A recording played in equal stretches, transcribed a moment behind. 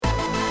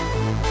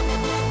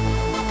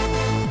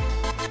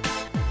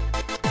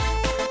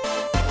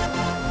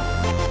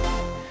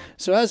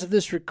So as of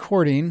this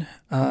recording,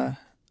 the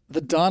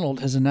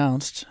Donald has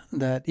announced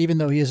that even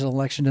though he is an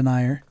election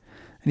denier,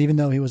 and even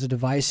though he was a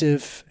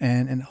divisive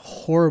and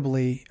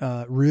horribly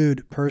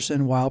rude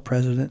person while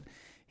president,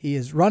 he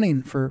is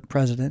running for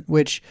president,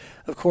 which,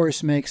 of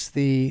course, makes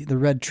the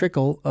red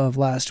trickle of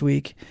last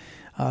week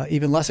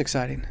even less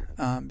exciting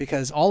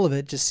because all of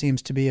it just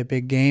seems to be a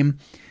big game,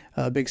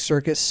 a big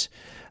circus,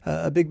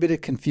 a big bit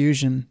of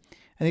confusion.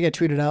 I think I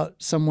tweeted out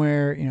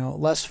somewhere,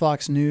 less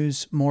Fox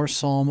News, more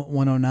Psalm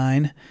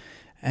 109.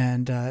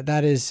 And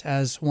that is,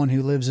 as one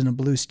who lives in a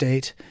blue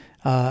state,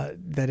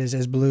 that is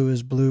as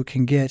blue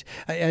can get.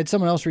 I had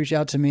someone else reach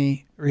out to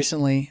me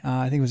recently.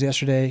 I think it was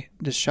yesterday.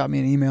 Just shot me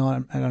an email.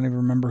 I don't even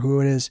remember who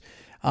it is.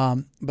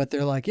 But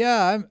they're like,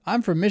 yeah,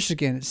 I'm from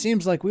Michigan. It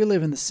seems like we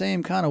live in the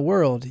same kind of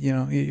world.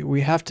 We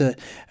have to,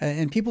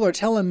 and people are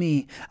telling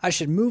me I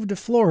should move to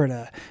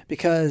Florida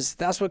because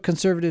that's what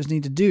conservatives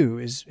need to do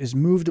is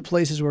move to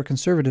places where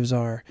conservatives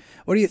are.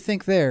 What do you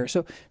think there?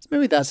 So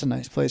maybe that's a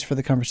nice place for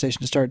the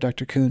conversation to start,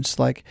 Dr. Kuntz.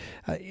 Like,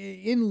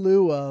 in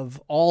lieu of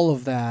all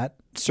of that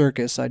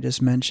circus I just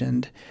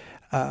mentioned,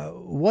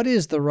 what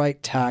is the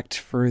right tact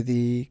for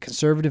the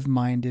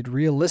conservative-minded,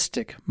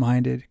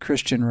 realistic-minded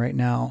Christian right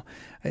now?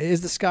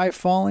 Is the sky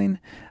falling?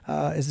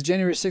 Is the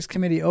January 6th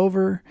committee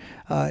over?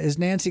 Is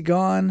Nancy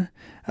gone?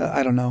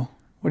 I don't know.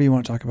 What do you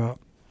want to talk about?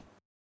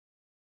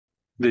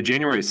 The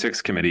January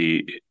 6th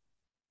committee,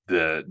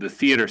 the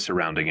theater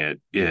surrounding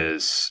it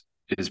is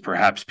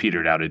perhaps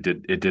petered out. It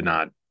did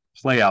not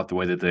play out the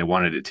way that they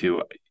wanted it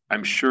to.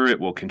 I'm sure it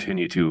will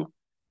continue to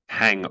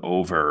hang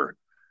over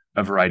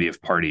a variety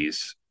of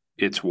parties.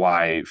 It's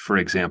why, for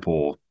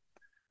example,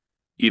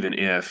 even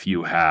if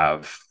you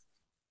have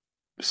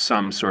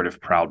some sort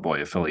of Proud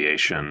Boy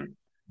affiliation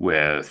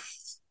with,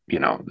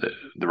 the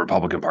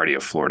Republican Party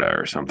of Florida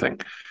or something,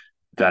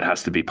 that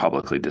has to be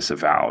publicly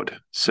disavowed.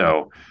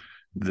 So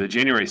the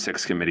January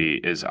 6th committee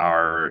is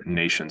our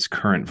nation's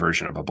current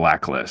version of a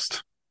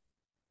blacklist.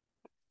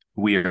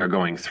 We are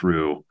going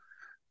through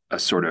a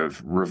sort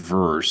of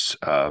reverse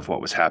of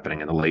what was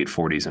happening in the late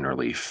 40s and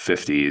early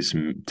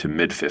 50s to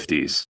mid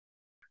 50s.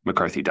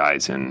 McCarthy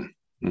dies in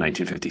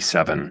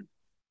 1957.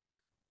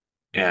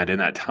 And in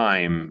that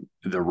time,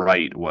 the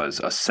right was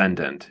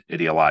ascendant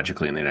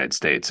ideologically in the United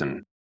States.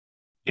 And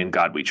In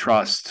God We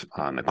Trust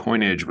on the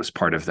coinage was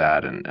part of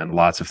that. And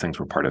lots of things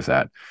were part of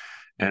that.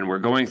 And we're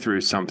going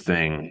through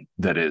something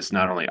that is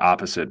not only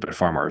opposite, but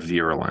far more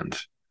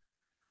virulent.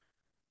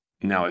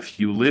 Now, if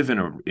you live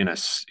in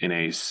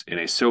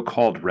a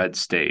so-called red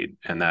state,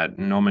 and that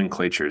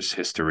nomenclature's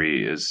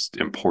history is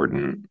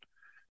important,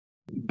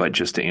 but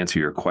just to answer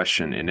your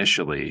question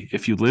initially,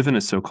 if you live in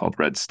a so-called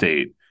red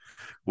state,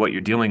 what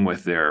you're dealing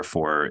with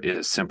therefore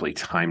is simply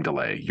time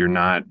delay. You're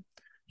not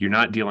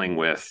dealing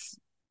with,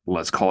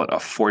 let's call it a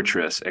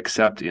fortress,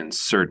 except in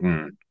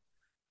certain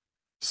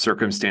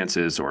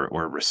circumstances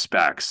or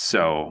respects.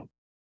 So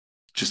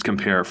just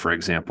compare, for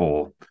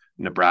example,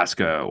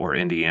 Nebraska or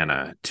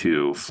Indiana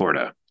to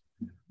Florida.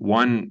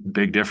 One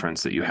big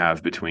difference that you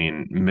have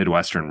between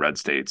Midwestern red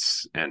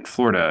states and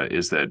Florida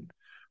is that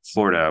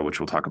Florida,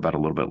 which we'll talk about a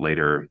little bit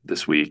later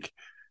this week,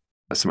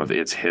 some of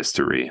its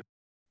history,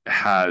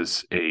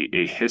 has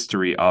a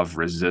history of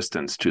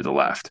resistance to the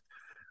left.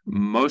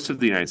 Most of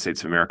the United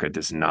States of America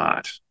does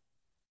not,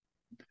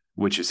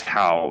 which is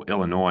how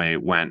Illinois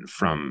went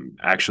from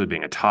actually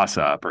being a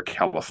toss-up, or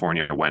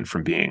California went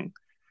from being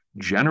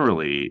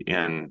generally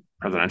in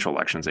presidential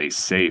elections a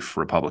safe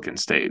Republican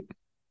state.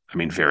 I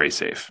mean, very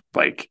safe.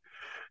 Like,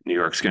 New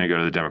York's going to go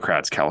to the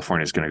Democrats,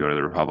 California's going to go to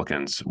the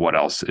Republicans. What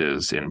else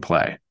is in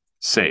play?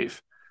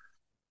 Safe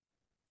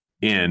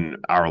in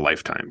our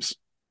lifetimes.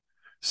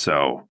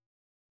 So,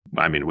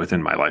 I mean,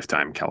 within my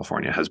lifetime,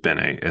 California has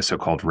been a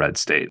so-called red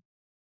state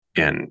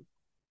in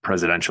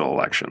presidential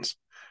elections.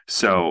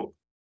 So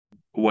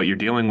what you're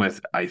dealing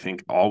with, I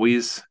think,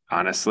 always,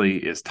 honestly,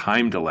 is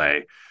time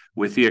delay,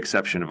 with the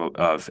exception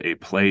of a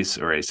place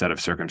or a set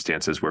of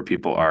circumstances where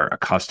people are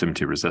accustomed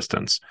to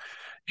resistance.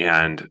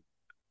 And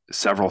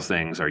several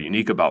things are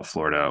unique about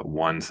Florida.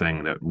 One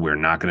thing that we're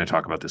not going to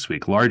talk about this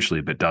week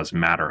largely, but does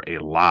matter a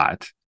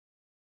lot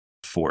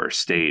for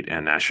state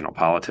and national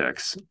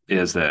politics,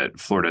 is that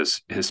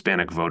Florida's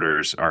Hispanic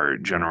voters are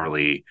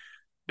generally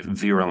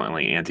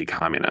virulently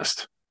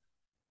anti-communist,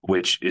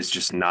 which is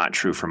just not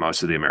true for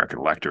most of the American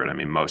electorate. I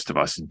mean, most of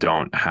us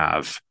don't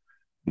have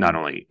not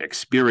only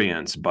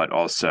experience, but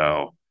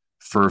also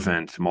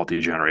fervent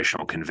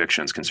multi-generational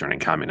convictions concerning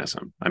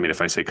communism. I mean,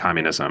 if I say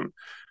communism,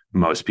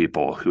 most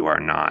people who are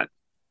not,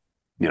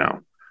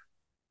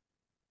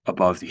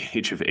 above the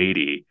age of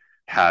 80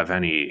 have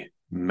any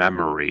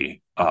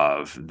memory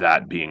of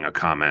that being a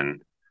common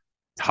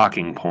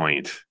talking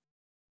point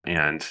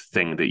and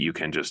thing that you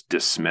can just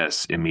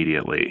dismiss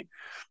immediately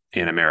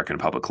in American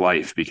public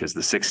life, because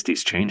the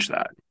 60s changed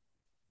that.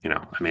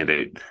 I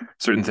mean,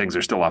 certain things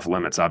are still off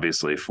limits,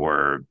 obviously,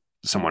 for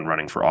someone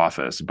running for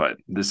office, but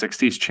the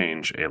 60s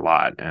change a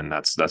lot. And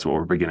that's what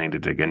we're beginning to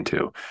dig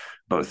into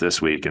both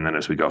this week and then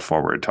as we go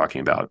forward,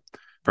 talking about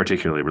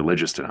particularly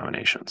religious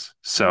denominations.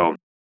 So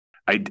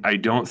I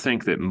don't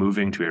think that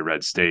moving to a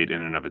red state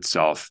in and of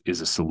itself is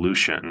a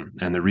solution.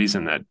 And the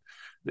reasons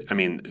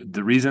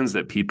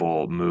that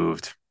people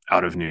moved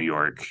out of New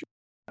York,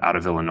 out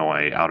of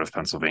Illinois, out of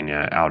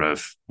Pennsylvania, out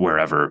of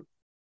wherever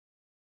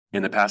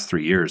in the past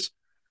 3 years,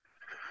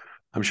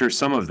 I'm sure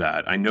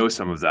I know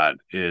some of that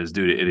is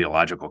due to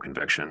ideological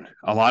conviction.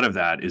 A lot of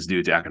that is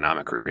due to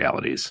economic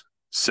realities.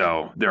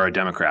 So there are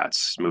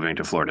Democrats moving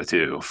to Florida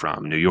too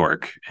from New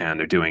York, and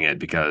they're doing it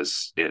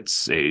because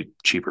it's a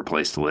cheaper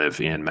place to live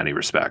in many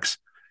respects,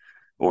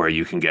 or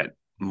you can get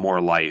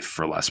more life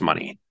for less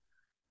money.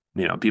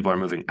 People are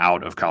moving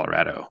out of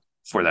Colorado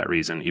for that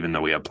reason, even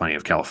though we have plenty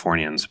of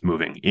Californians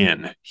moving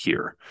in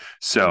here.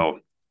 So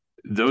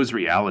those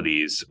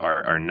realities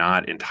are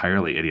not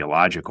entirely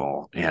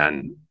ideological.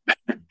 And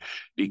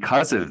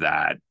because of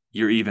that,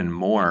 you're even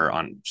more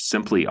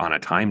simply on a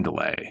time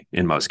delay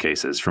in most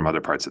cases from other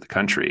parts of the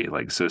country.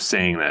 Like, so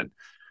saying that,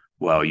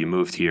 well, you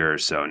moved here,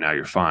 so now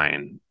you're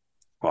fine.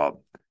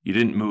 Well, you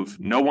didn't move.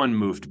 No one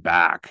moved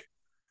back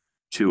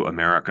to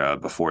America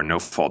before no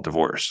fault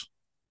divorce.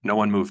 No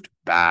one moved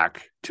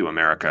back to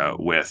America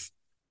with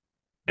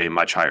a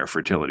much higher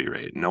fertility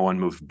rate. No one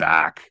moved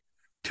back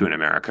to an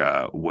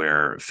America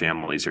where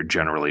families are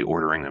generally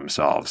ordering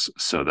themselves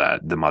so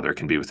that the mother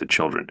can be with the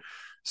children.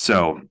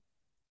 So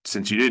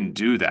since you didn't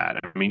do that,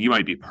 I mean, you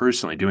might be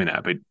personally doing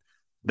that, but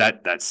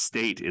that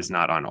state is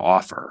not on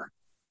offer.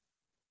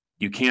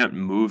 You can't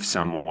move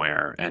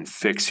somewhere and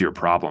fix your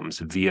problems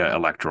via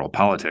electoral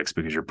politics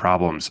because your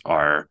problems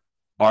are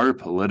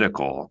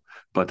political,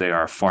 but they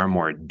are far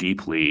more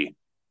deeply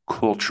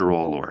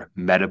cultural or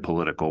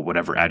metapolitical,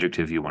 whatever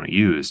adjective you want to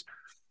use.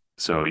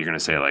 So you're going to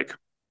say like,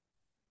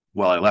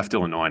 well, I left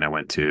Illinois and I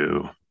went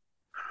to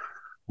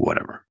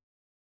whatever.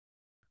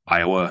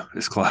 Iowa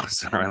is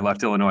close. Or I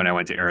left Illinois and I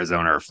went to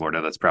Arizona or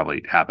Florida. That's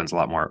probably happens a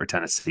lot more, or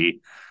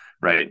Tennessee,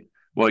 right?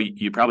 Well,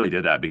 you probably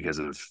did that because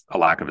of a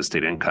lack of a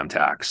state income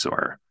tax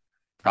or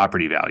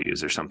property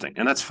values or something.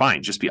 And that's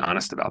fine. Just be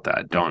honest about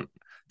that.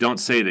 Don't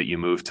say that you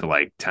moved to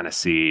like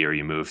Tennessee or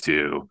you moved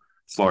to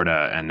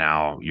Florida and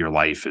now your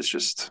life is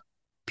just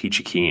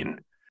peachy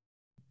keen,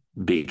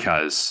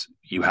 because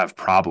you have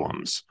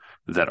problems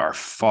that are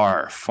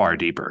far, far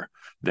deeper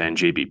than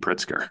J.B.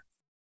 Pritzker.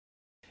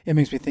 It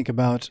makes me think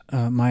about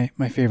my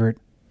favorite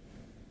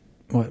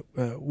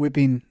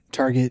whipping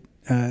target,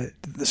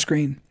 the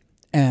screen.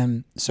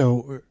 And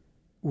so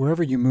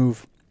wherever you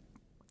move,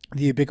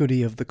 the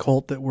ubiquity of the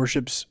cult that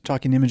worships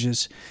talking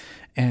images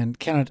and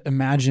cannot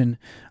imagine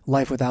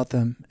life without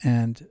them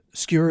and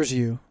skewers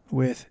you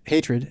with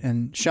hatred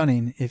and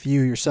shunning if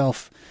you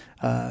yourself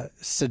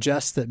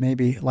suggest that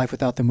maybe life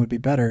without them would be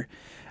better.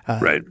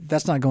 Right.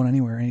 That's not going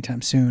anywhere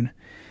anytime soon.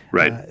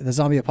 Right. The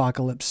zombie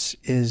apocalypse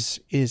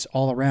is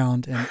all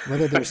around, and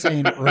whether they're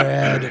saying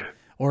red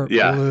or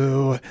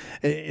blue,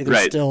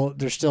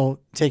 they're still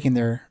taking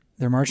their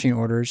marching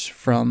orders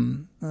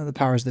from the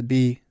powers that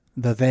be,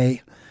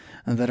 they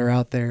that are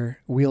out there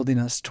wielding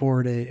us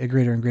toward a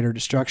greater and greater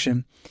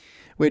destruction.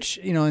 Which,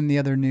 in the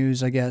other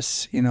news, I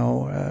guess,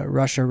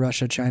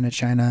 Russia,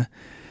 China,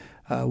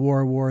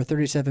 war,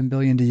 $37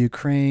 billion to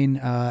Ukraine,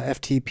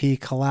 FTP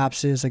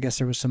collapses. I guess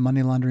there was some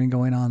money laundering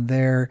going on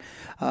there.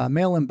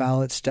 Mail-in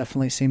ballots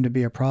definitely seem to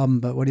be a problem,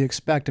 but what do you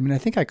expect? I mean, I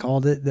think I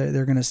called it.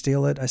 They're going to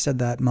steal it. I said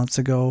that months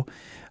ago.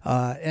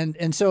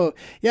 And so,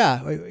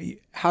 yeah,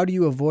 how do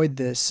you avoid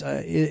this?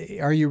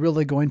 Are you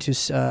really going to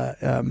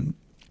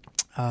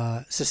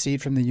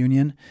secede from the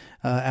Union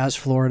as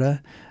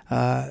Florida?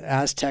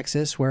 As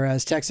Texas,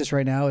 whereas Texas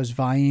right now is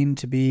vying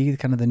to be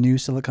kind of the new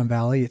Silicon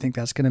Valley. You think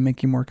that's going to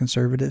make you more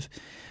conservative?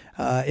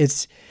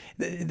 It's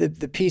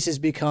the pieces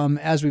become,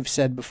 as we've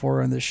said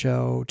before on the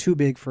show, too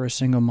big for a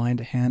single mind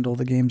to handle.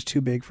 The game's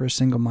too big for a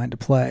single mind to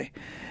play.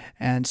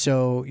 And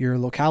so your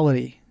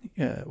locality,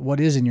 what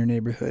is in your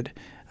neighborhood?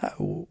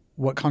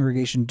 What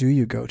congregation do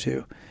you go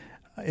to?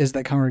 Is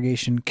that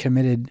congregation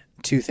committed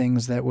to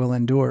things that will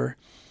endure?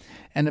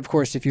 And of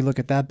course, if you look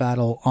at that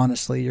battle,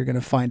 honestly, you're going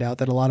to find out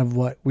that a lot of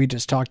what we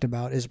just talked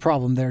about is a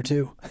problem there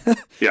too.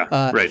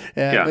 Right.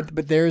 Yeah.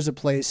 But there is a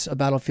place, a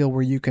battlefield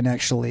where you can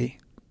actually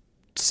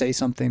say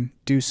something,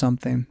 do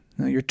something.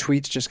 Your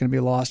tweet's just going to be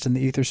lost in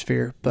the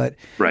ethersphere, but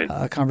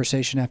a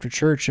conversation after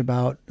church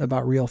about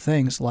real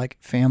things like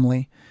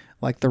family,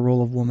 like the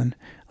role of woman,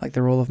 like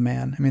the role of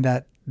man. I mean,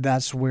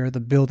 that's where the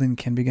building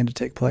can begin to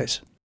take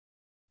place.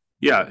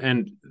 Yeah,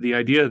 and the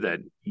idea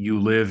that you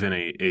live in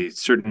a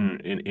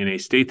certain in a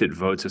state that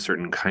votes a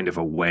certain kind of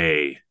a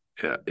way,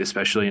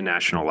 especially in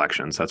national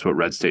elections, that's what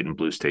red state and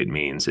blue state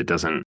means. It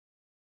doesn't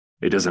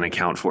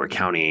account for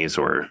counties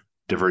or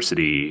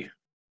diversity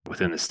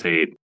within the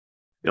state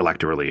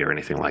electorally or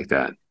anything like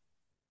that.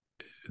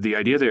 The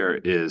idea there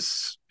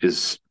is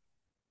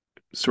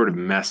sort of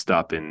messed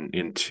up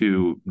in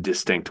two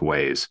distinct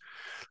ways.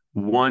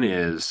 One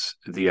is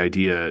the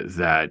idea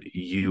that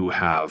you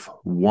have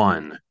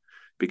won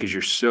because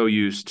you're so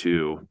used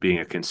to being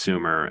a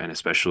consumer and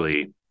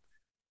especially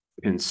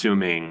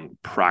consuming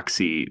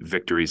proxy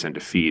victories and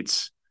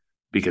defeats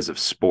because of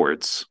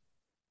sports,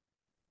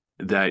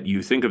 that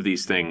you think of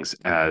these things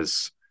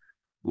as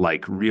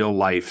like real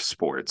life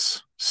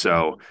sports.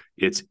 So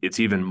it's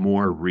even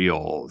more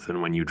real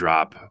than when you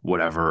drop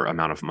whatever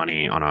amount of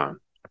money on a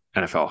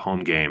NFL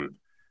home game.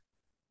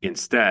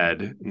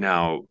 Instead,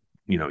 now,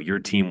 your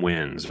team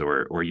wins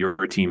or your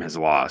team has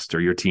lost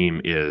or your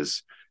team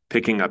is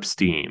picking up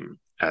steam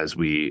as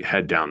we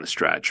head down the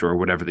stretch or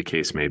whatever the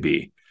case may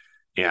be.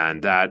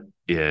 And that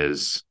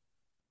is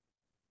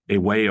a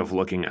way of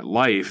looking at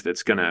life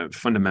that's going to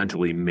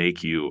fundamentally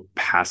make you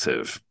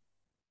passive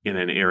in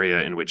an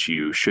area in which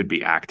you should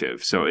be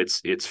active. So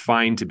it's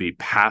fine to be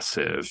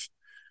passive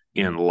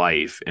in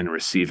life and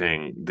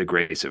receiving the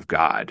grace of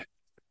God.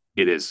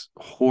 It is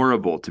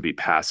horrible to be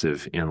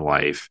passive in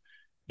life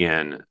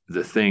in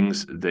the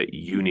things that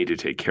you need to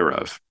take care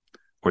of,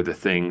 or the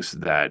things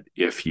that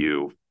if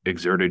you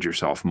exerted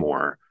yourself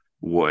more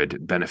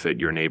would benefit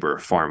your neighbor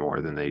far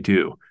more than they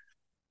do.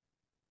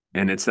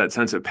 And it's that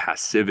sense of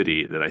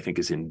passivity that I think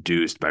is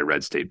induced by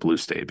red state, blue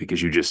state,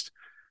 because you just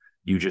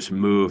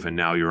move and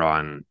now you're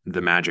on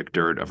the magic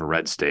dirt of a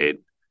red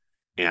state.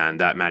 And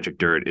that magic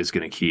dirt is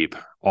going to keep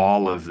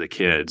all of the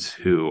kids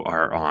who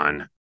are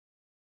on,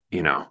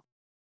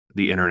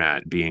 the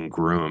internet being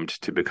groomed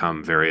to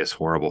become various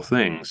horrible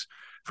things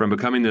from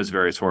becoming those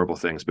various horrible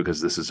things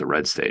because this is a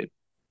red state.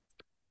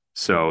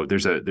 So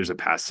there's a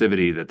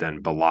passivity that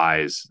then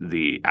belies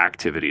the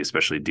activity,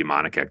 especially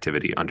demonic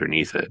activity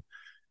underneath it.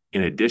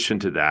 In addition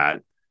to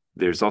that,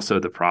 there's also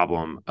the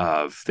problem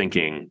of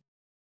thinking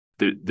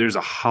there's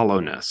a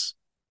hollowness,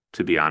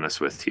 to be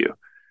honest with you,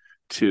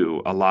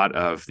 to a lot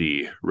of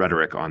the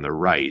rhetoric on the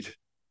right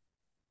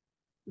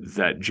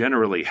that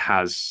generally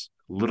has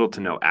little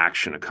to no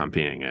action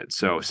accompanying it.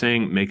 So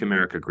saying "Make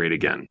America Great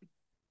Again,"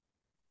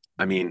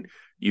 I mean,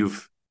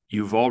 you've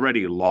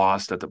already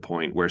lost at the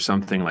point where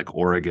something like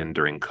Oregon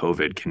during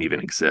COVID can even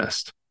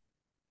exist,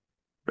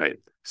 right?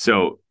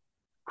 So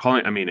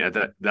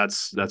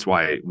that's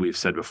why we've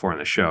said before on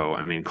the show.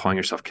 I mean, calling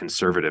yourself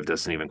conservative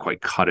doesn't even quite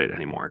cut it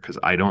anymore, because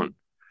I don't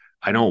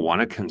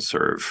want to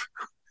conserve,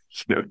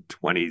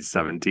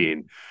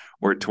 2017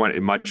 or 20,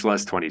 much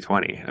less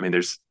 2020. I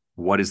mean,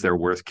 what is there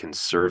worth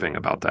conserving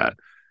about that?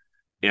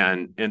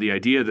 And the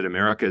idea that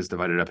America is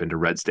divided up into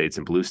red states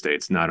and blue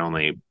states not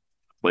only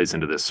plays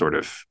into this sort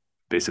of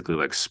basically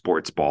like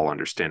sports ball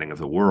understanding of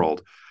the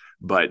world,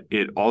 but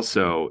it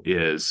also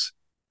is,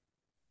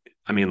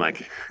 I mean,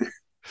 like,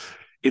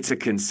 it's a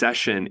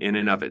concession in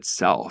and of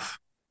itself.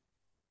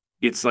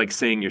 It's like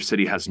saying your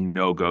city has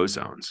no-go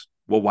zones.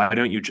 Well, why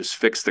don't you just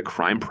fix the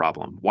crime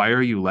problem? Why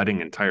are you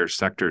letting entire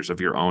sectors of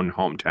your own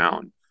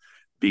hometown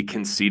be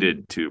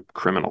conceded to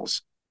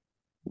criminals?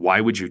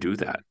 Why would you do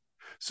that?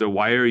 So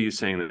why are you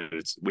saying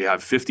that we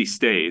have 50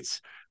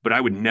 states, but I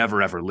would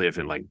never, ever live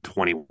in like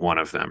 21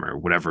 of them or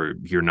whatever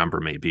your number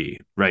may be,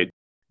 right?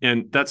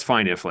 And that's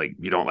fine if like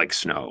you don't like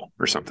snow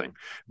or something.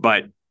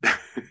 But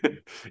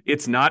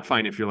it's not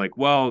fine if you're like,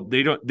 well,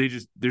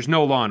 there's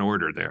no law and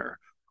order there,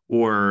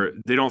 or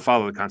they don't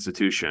follow the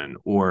Constitution,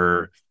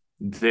 or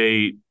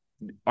they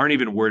aren't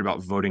even worried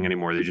about voting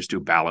anymore. They just do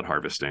ballot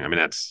harvesting. I mean,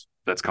 that's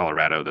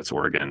Colorado, that's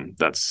Oregon,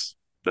 that's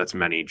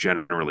many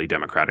generally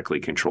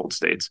democratically controlled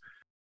states.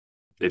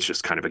 It's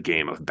just kind of a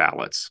game of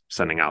ballots,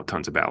 sending out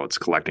tons of ballots,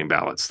 collecting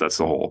ballots. That's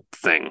the whole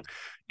thing,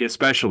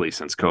 especially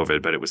since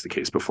COVID, but it was the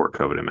case before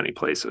COVID in many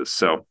places.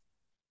 So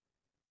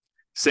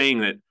saying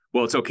that,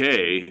 well, it's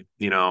okay,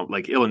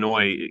 like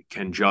Illinois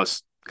can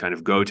just kind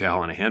of go to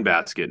hell in a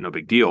handbasket, no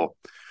big deal.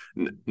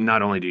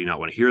 Not only do you not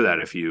want to hear that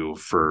if you,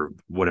 for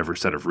whatever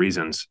set of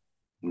reasons,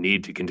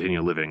 need to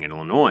continue living in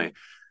Illinois,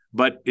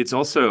 but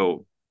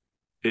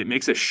it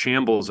makes a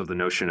shambles of the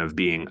notion of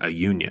being a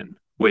union,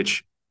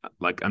 which,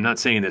 like, I'm not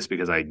saying this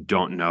because I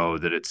don't know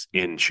that it's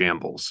in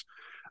shambles.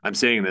 I'm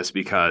saying this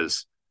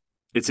because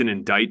it's an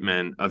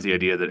indictment of the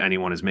idea that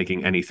anyone is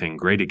making anything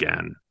great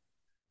again,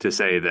 to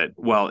say that,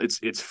 well,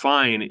 it's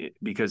fine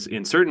because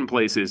in certain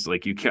places,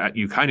 like you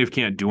kind of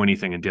can't do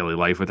anything in daily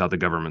life without the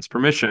government's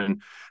permission,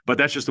 but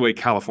that's just the way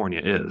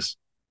California is.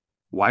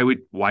 How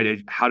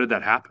did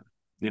that happen?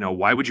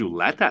 Why would you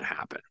let that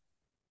happen?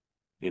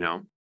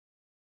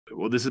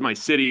 Well, this is my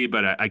city,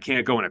 but I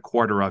can't go in a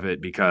quarter of it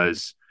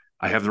because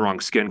I have the wrong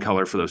skin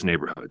color for those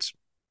neighborhoods.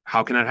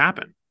 How can that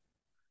happen?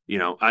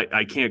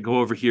 I can't go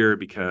over here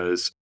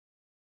because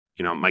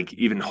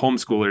even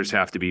homeschoolers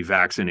have to be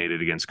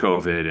vaccinated against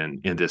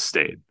COVID in this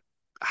state.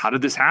 How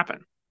did this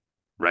happen?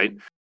 Right?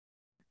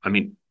 I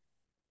mean,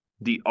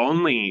 the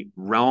only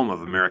realm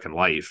of American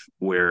life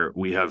where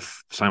we have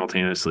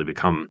simultaneously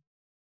become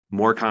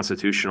more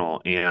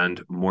constitutional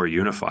and more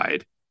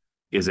unified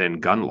is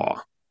in gun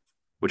law,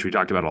 which we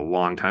talked about a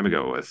long time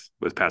ago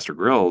with Pastor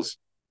Grills.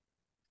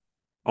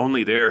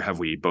 Only there have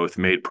we both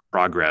made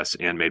progress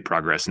and made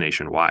progress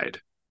nationwide.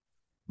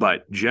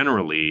 But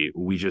generally,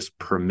 we just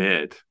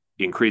permit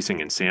increasing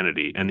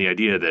insanity, and the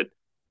idea that,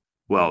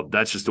 well,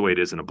 that's just the way it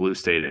is in a blue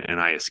state and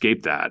I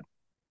escape that.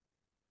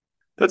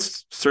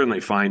 That's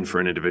certainly fine for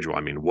an individual.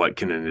 I mean, what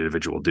can an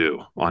individual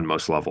do on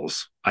most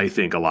levels? I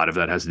think a lot of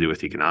that has to do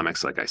with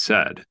economics, like I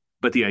said.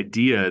 But the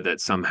idea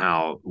that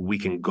somehow we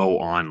can go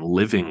on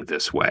living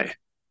this way,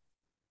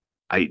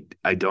 I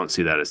don't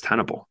see that as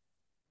tenable.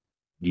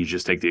 you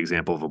just take the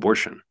example of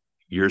abortion.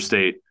 Your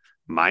state,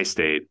 my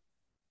state,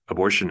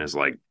 abortion is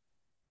like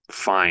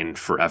fine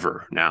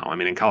forever now. I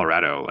mean, in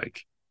Colorado,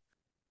 like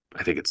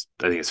I think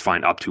it's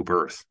fine up to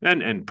birth,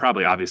 and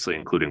probably obviously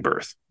including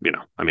birth.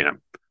 I mean,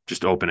 I'm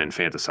just open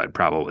infanticide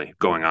probably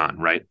going on,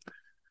 right?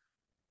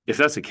 If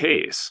that's the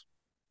case,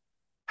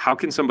 how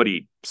can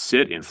somebody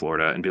sit in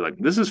Florida and be like,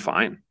 this is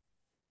fine?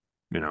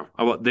 Oh,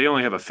 well, they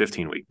only have a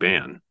 15-week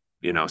ban,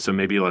 so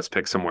maybe let's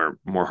pick somewhere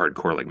more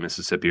hardcore like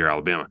Mississippi or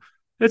Alabama.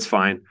 It's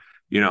fine.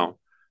 You know,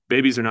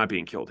 Babies are not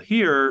being killed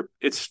here.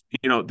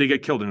 They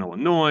get killed in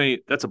Illinois.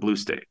 That's a blue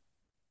state.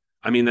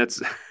 I mean,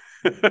 that's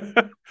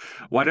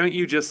why don't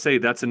you just say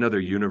that's another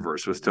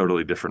universe with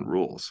totally different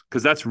rules?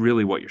 Because that's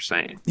really what you're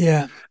saying.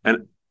 Yeah.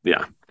 And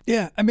yeah.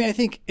 Yeah. I mean, I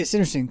think it's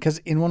interesting because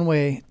in one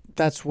way,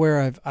 that's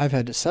where I've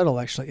had to settle,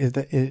 actually, is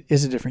that it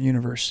is a different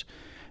universe.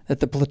 That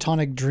the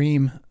platonic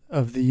dream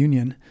of the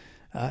Union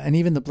and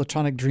even the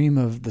platonic dream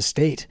of the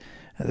state,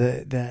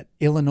 that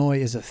Illinois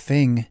is a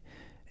thing,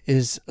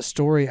 is a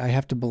story I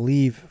have to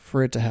believe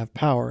for it to have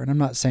power. And I'm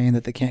not saying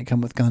that they can't come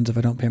with guns if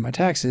I don't pay my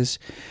taxes.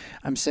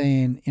 I'm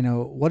saying,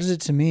 what is it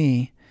to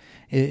me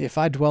if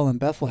I dwell in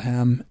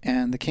Bethlehem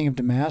and the king of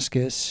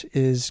Damascus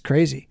is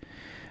crazy?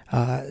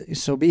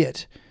 So be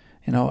it.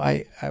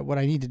 I what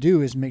I need to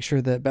do is make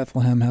sure that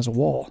Bethlehem has a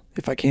wall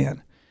if I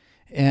can.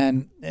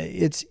 And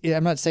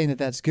I'm not saying that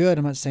that's good.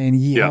 I'm not saying,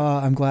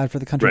 I'm glad for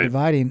the country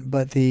dividing,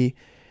 but the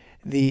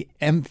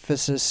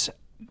emphasis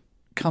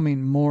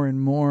coming more and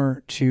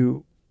more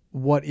to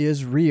what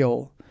is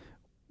real,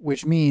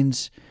 which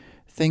means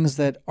things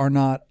that are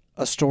not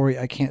a story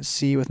I can't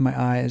see with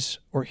my eyes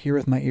or hear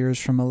with my ears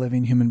from a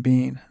living human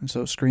being. And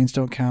so screens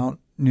don't count,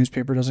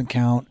 newspaper doesn't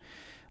count.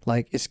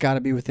 Like, it's got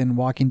to be within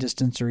walking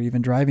distance or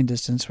even driving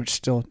distance, which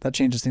still, that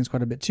changes things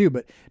quite a bit too.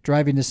 But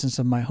driving distance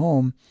of my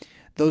home,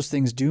 those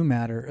things do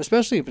matter,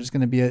 especially if it's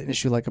going to be an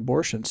issue like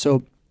abortion.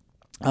 So,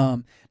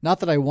 not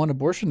that I want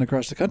abortion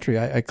across the country.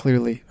 I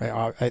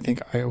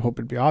hope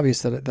it'd be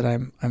obvious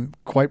that I'm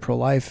quite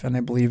pro-life, and I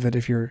believe that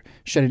if you're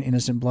shedding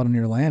innocent blood on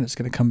your land, it's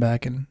going to come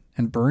back and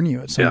burn you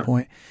at some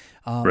point.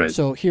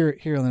 So here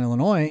in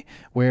Illinois,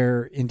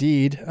 where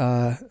indeed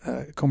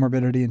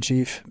comorbidity in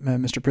chief,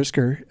 Mr.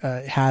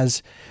 Pritzker,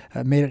 has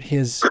made it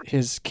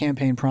his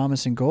campaign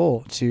promise and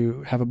goal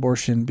to have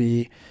abortion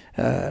be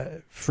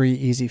free,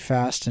 easy,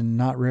 fast, and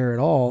not rare at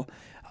all.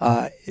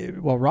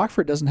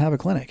 Rockford doesn't have a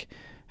clinic.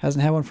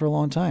 Hasn't had one for a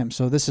long time.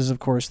 So this is, of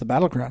course, the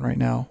battleground right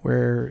now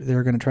where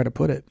they're going to try to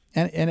put it.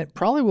 And it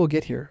probably will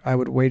get here, I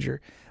would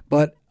wager.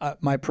 But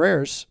my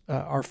prayers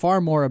are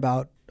far more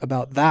about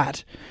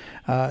that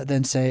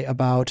than, say,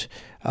 about,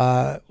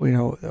 I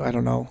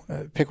don't know,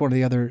 pick one of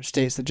the other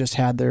states that just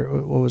had their,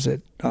 what was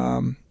it?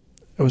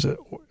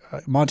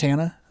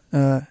 Montana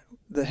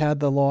that had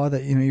the law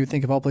that, you would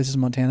think of all places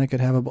Montana could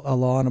have a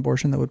law on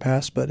abortion that would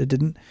pass, but it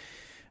didn't.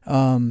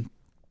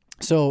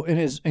 So it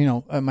is,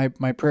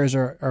 my prayers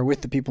are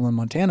with the people in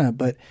Montana,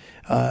 but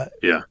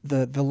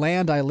the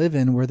land I live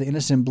in where the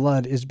innocent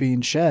blood is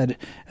being shed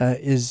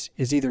is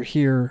either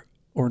here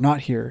or not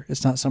here.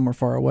 It's not somewhere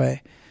far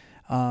away.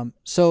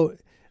 So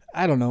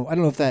I don't know. I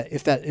don't know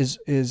if that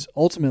is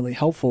ultimately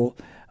helpful,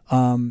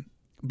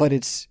 but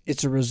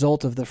it's a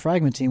result of the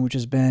fragmenting, which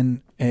has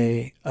been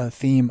a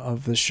theme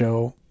of the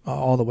show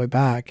all the way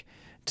back,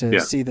 to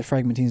see the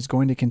fragmenting is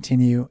going to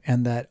continue,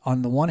 and that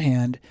on the one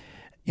hand,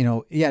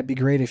 it'd be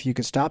great if you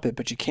could stop it,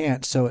 but you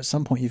can't. So at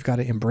some point you've got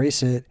to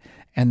embrace it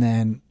and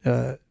then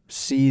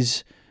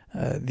seize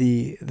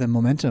the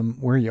momentum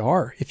where you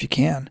are, if you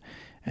can,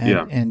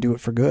 and do it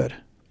for good.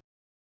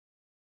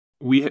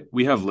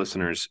 We have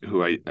listeners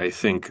who I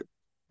think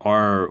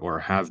are or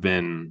have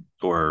been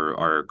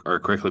or are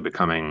quickly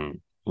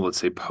becoming, let's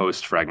say,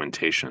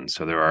 post-fragmentation.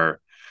 So there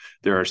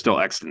are still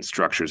extant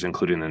structures,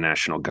 including the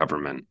national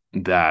government,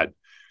 that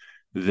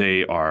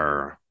they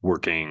are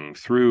working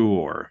through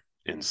or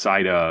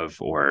inside of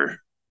or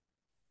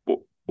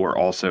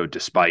also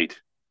despite.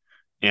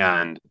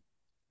 And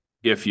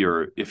if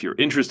you're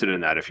interested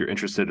in that, if you're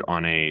interested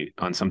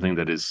on something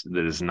that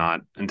is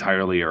not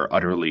entirely or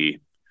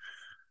utterly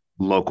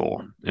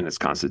local in its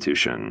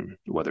constitution,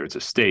 whether it's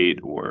a state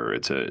or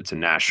it's a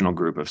national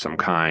group of some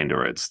kind,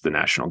 or it's the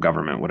national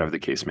government, whatever the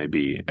case may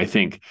be, I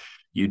think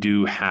you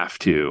do have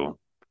to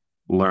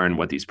learn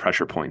what these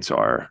pressure points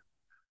are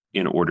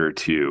in order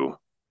to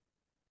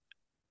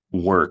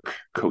work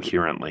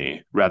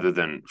coherently, rather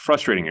than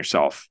frustrating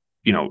yourself,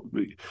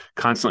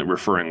 constantly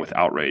referring with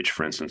outrage,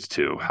 for instance,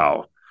 to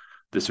how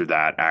this or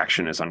that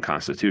action is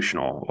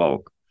unconstitutional.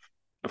 Well,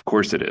 of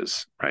course it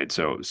is, right?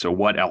 So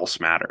what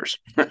else matters?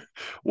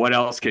 What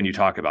else can you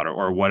talk about,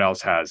 or what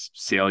else has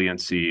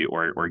saliency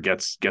or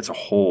gets a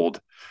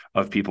hold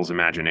of people's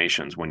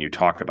imaginations when you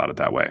talk about it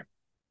that way?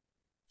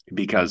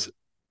 Because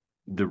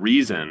the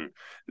reason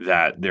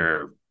that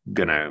they're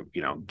gonna,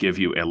 give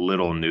you a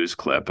little news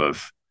clip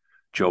of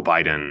Joe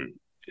Biden,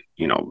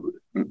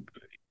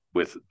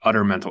 with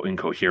utter mental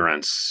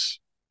incoherence,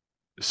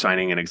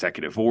 signing an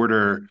executive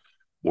order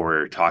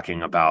or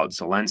talking about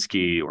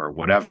Zelensky or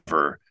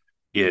whatever,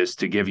 is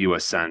to give you a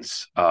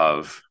sense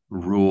of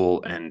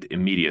rule and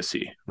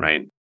immediacy,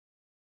 right?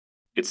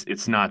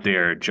 It's not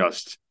there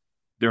just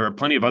there are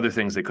plenty of other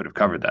things they could have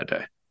covered that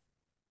day.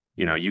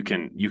 You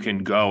can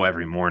go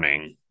every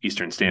morning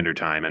Eastern Standard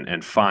Time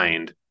and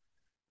find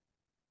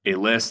a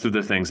list of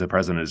the things the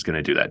president is going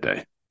to do that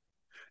day.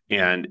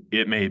 And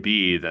it may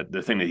be that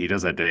the thing that he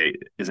does that day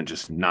isn't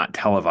just not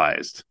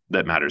televised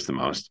that matters the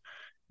most.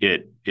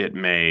 It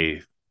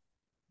may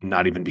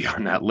not even be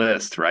on that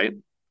list, right?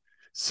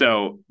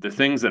 So the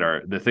things that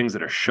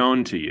are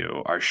shown to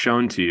you are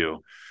shown to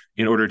you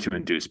in order to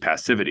induce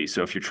passivity.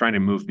 So if you're trying to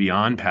move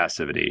beyond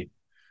passivity,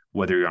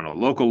 whether you're on a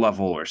local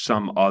level or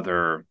some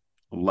other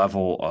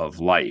level of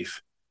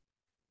life,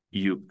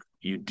 you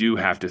do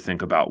have to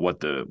think about what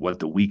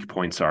the weak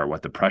points are,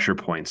 what the pressure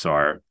points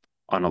are.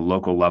 On a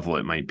local level,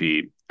 it might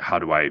be, how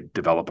do I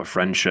develop a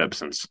friendship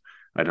since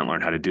I didn't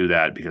learn how to do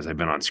that because I've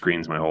been on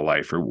screens my whole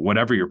life, or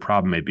whatever your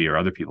problem may be, or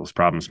other people's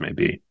problems may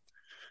be.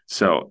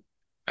 So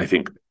I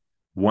think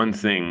one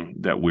thing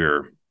that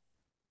we're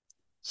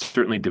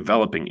certainly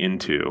developing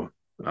into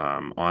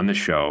on the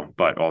show,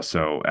 but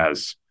also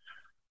as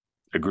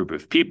a group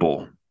of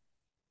people,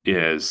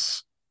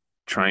 is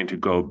trying to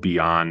go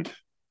beyond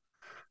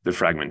the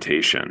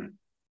fragmentation,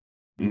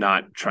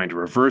 not trying to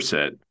reverse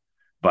it,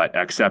 but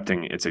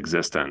accepting its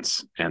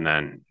existence and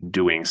then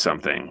doing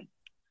something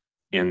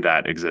in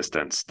that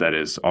existence that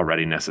is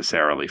already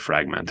necessarily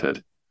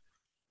fragmented.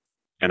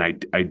 And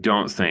I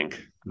don't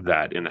think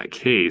that in that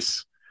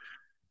case,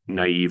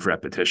 naive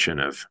repetition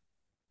of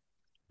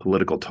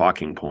political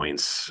talking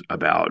points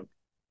about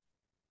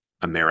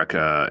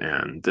America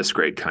and this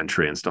great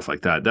country and stuff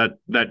like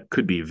that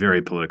could be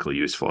very politically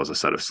useful as a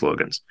set of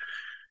slogans.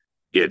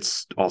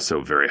 It's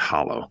also very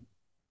hollow,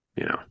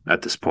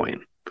 at this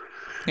point.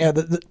 Yeah,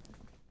 the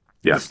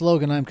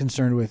slogan I'm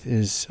concerned with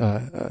is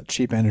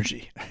cheap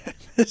energy.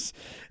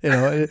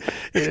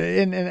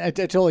 And I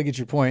totally get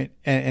your point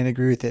and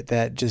agree with it,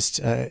 that just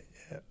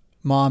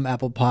mom,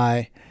 apple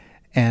pie,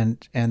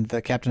 and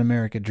the Captain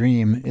America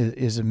dream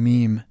is a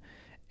meme,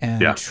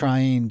 and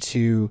trying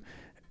to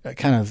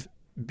kind of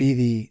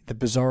be the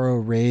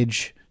bizarro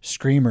rage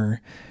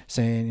screamer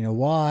saying,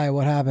 why,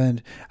 what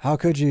happened? How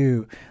could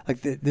you?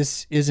 Like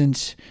this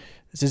isn't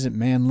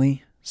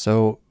manly.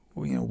 So,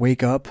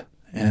 wake up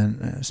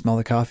and smell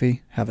the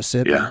coffee, have a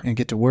sip, and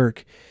get to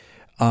work.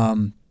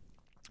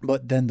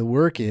 But then the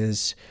work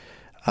is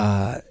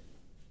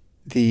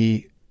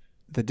the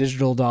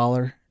digital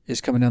dollar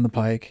is coming down the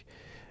pike.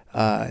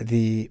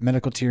 The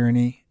medical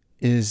tyranny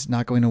is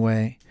not going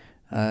away.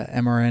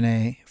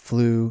 mRNA,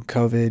 flu,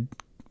 COVID,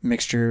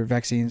 mixture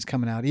vaccines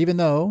coming out, even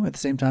though at the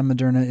same time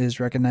Moderna is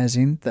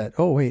recognizing that,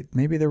 oh, wait,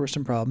 maybe there were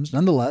some problems.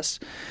 Nonetheless,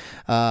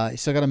 you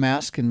still got a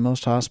mask in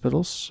most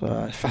hospitals.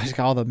 If I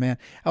call the man,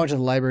 I went to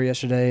the library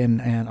yesterday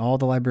and all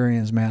the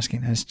librarians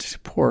masking. And it's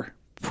just poor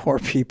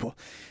people.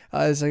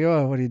 It's like,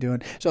 oh, what are you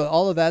doing? So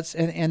all of that's,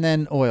 and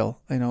then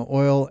oil,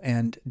 oil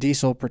and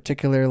diesel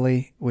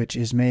particularly, which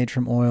is made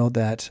from oil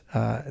that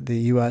the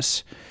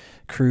U.S.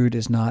 crude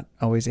is not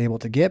always able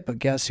to get, but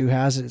guess who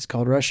has it? It's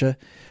called Russia.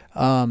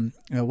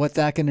 What's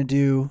that going to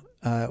do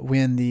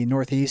when the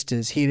Northeast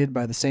is heated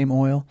by the same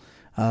oil,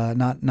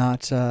 not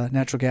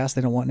natural gas?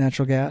 They don't want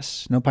natural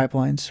gas. No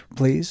pipelines,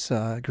 please.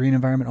 Green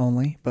environment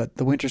only. But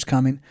the winter's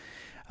coming.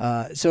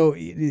 So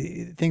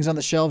things on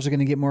the shelves are going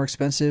to get more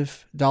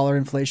expensive. Dollar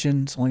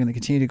inflation is only going to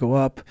continue to go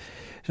up.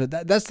 So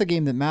that's the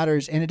game that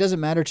matters. And it doesn't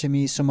matter to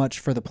me so much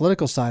for the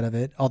political side of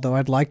it, although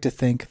I'd like to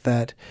think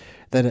that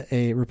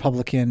a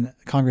Republican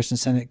Congress and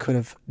Senate could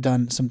have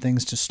done some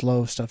things to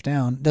slow stuff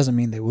down. Doesn't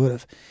mean they would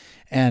have.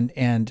 And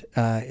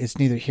it's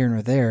neither here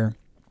nor there.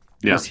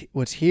 Yeah.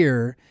 What's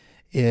here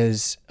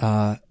is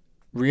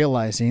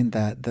realizing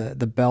that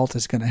the belt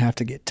is going to have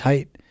to get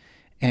tight,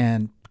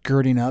 and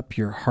girding up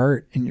your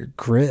heart and your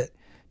grit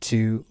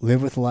to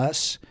live with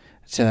less,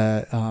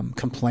 to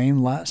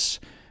complain less,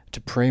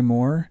 to pray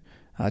more,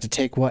 to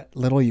take what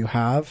little you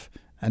have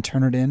and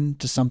turn it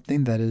into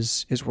something that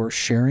is worth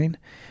sharing,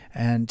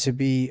 and to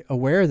be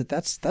aware that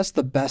that's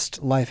the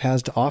best life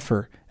has to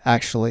offer,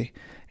 actually,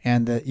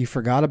 and that you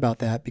forgot about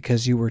that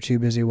because you were too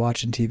busy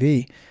watching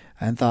TV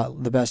and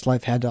thought the best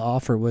life had to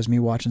offer was me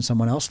watching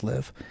someone else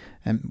live,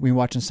 and me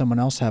watching someone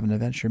else have an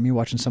adventure, me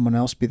watching someone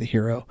else be the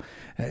hero.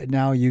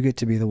 Now you get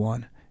to be the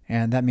one.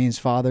 And that means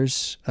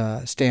fathers,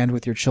 stand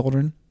with your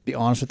children, be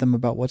honest with them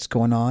about what's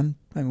going on.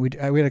 And we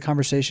had a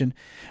conversation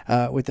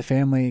with the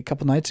family a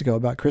couple nights ago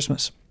about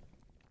Christmas.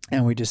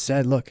 And we just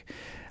said, look,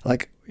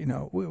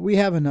 we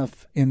have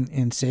enough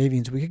in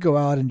savings. We could go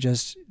out and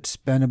just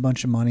spend a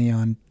bunch of money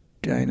on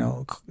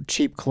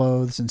cheap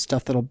clothes and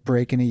stuff that'll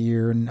break in a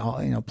year,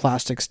 and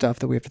plastic stuff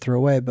that we have to throw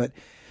away. But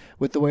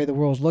with the way the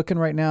world's looking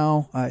right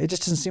now, it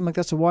just doesn't seem like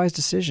that's a wise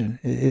decision.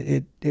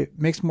 It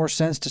makes more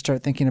sense to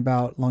start thinking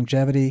about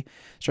longevity,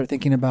 start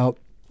thinking about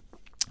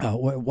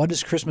what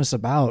is Christmas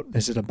about?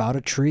 Is it about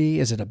a tree?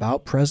 Is it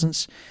about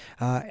presents?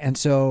 And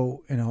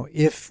so,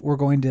 if we're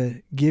going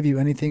to give you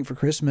anything for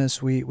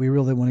Christmas, we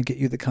really want to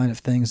get you the kind of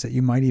things that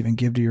you might even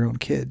give to your own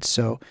kids.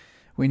 So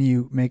when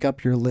you make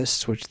up your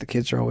lists, which the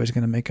kids are always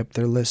going to make up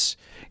their lists,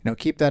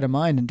 keep that in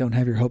mind and don't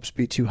have your hopes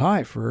be too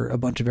high for a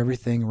bunch of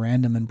everything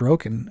random and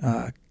broken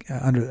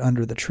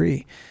under the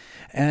tree.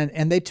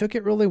 And they took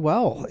it really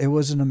well. It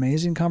was an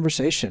amazing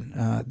conversation.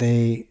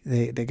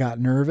 They got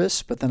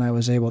nervous, but then I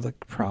was able to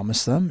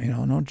promise them,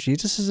 no,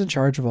 Jesus is in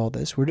charge of all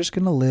this. We're just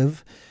going to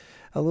live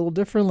a little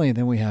differently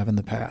than we have in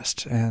the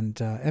past.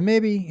 And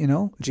maybe,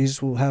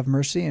 Jesus will have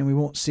mercy and we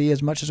won't see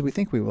as much as we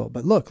think we will.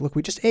 But look,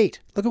 we just ate.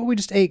 Look at what we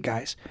just ate,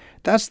 guys.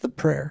 That's the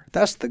prayer.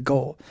 That's the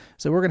goal.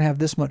 So we're going to have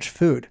this much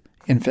food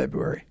in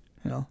February,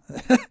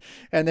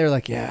 and they're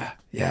like, yeah.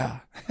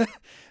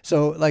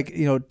 So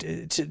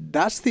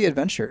that's the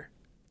adventure.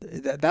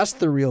 That's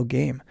the real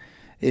game,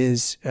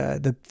 is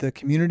the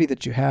community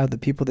that you have, the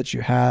people that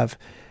you have,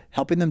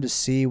 helping them to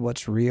see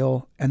what's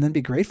real and then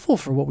be grateful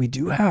for what we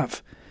do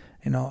have.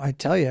 I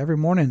tell you, every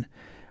morning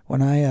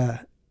when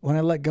I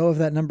let go of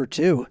that number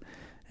 2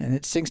 and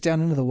it sinks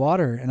down into the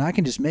water and I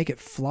can just make it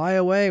fly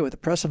away with the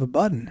press of a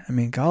button. I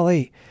mean,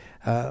 golly,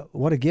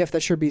 what a gift.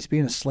 That sure beats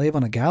being a slave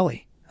on a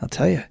galley, I'll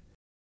tell you.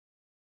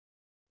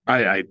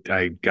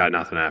 I got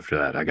nothing after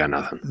that. I got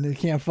nothing. You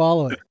can't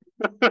follow it.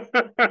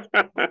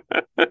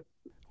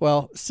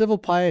 Well, civil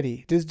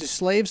piety. Do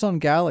slaves on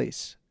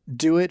galleys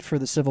do it for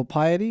the civil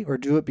piety or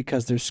do it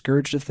because they're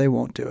scourged if they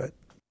won't do it?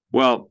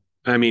 Well,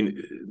 I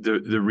mean,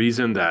 the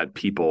reason that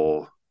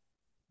people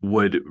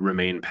would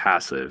remain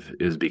passive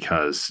is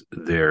because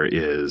there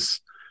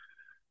is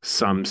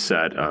some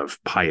set of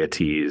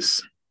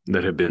pieties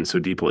that have been so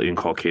deeply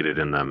inculcated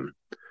in them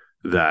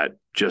that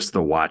just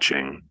the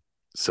watching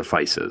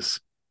suffices.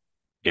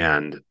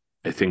 And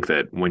I think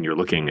that when you're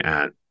looking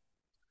at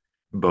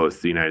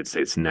both the United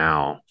States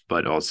now,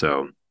 but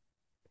also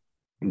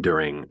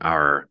during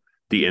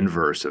the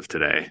inverse of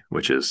today,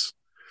 which is,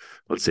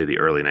 let's say, the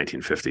early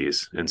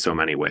 1950s in so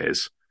many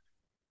ways,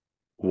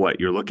 what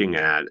you're looking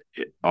at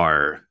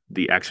are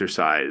the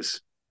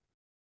exercise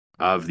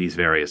of these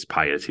various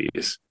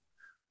pieties.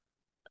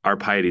 Our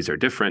pieties are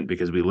different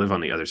because we live on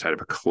the other side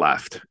of a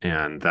cleft,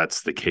 and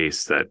that's the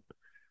case that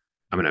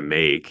I'm going to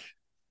make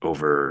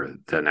over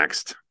the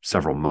next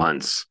several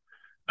months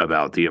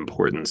about the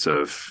importance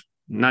of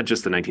not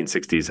just the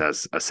 1960s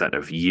as a set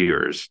of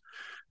years,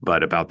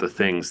 but about the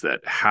things that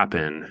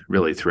happen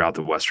really throughout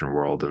the Western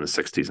world in the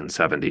 60s and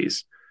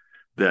 70s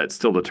that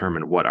still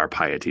determine what our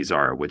pieties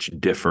are, which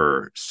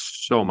differ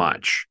so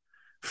much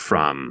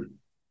from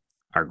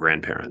our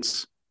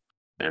grandparents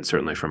and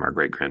certainly from our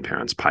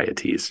great-grandparents'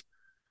 pieties.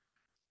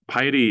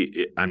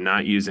 Piety, I'm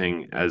not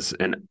using as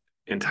an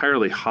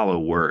entirely hollow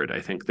word. I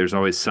think there's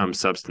always some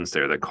substance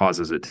there that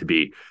causes it to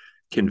be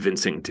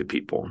convincing to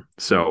people.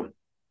 So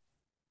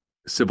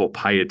civil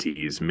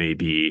pieties may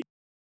be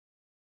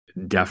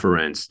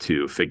deference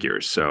to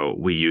figures. So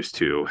we used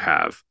to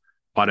have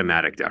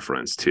automatic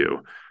deference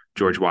to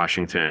George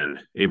Washington,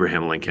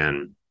 Abraham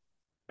Lincoln,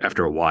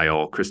 after a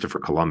while, Christopher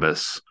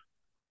Columbus.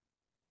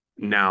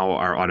 Now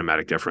our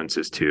automatic deference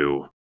is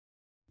to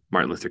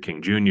Martin Luther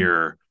King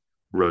Jr.,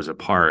 Rosa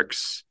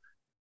Parks.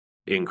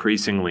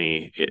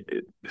 Increasingly,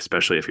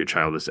 especially if your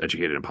child is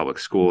educated in public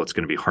school, it's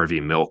going to be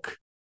Harvey Milk.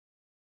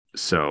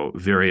 So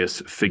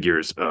various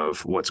figures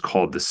of what's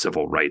called the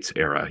civil rights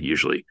era,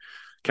 usually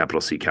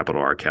capital C,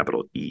 capital R,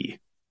 capital E.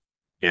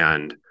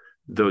 And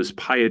those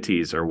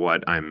pieties are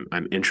what I'm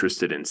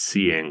interested in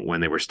seeing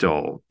when they were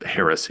still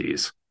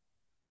heresies.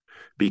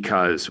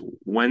 Because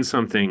when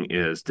something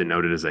is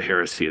denoted as a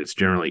heresy, it's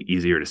generally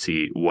easier to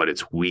see what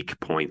its weak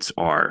points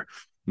are,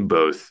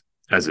 both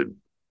as a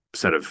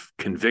set of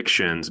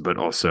convictions, but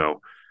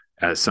also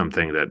as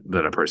something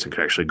that a person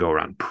could actually go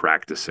around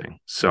practicing.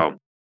 So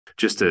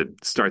just to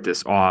start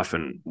this off,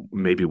 and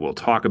maybe we'll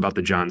talk about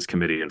the Johns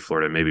Committee in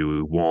Florida, maybe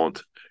we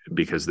won't,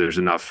 because there's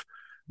enough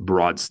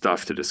broad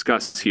stuff to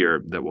discuss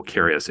here that will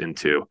carry us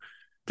into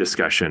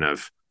discussion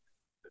of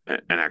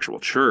an actual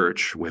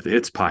church with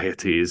its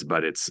pieties,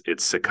 but it's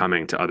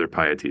succumbing to other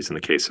pieties in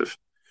the case of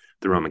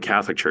the Roman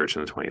Catholic Church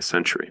in the 20th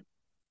century.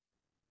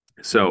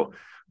 So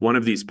one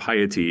of these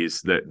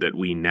pieties that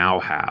we now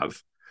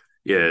have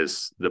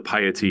is the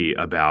piety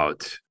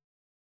about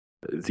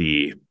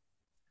the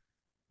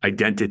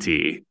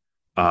identity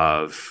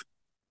of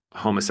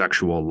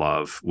homosexual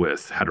love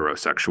with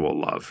heterosexual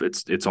love.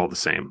 It's all the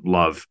same.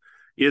 Love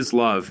is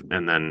love,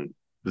 and then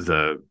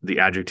the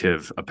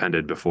adjective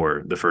appended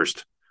before the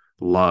first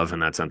love in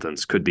that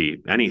sentence could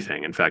be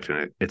anything. In fact,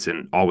 it's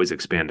an always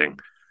expanding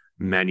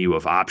menu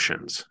of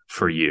options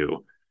for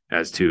you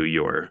as to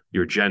your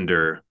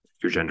gender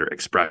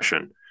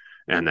expression,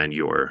 and then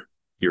your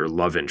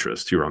love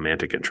interest, your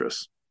romantic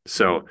interest.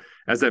 So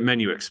as that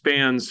menu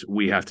expands,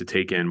 we have to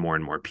take in more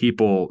and more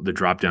people. The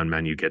drop-down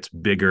menu gets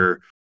bigger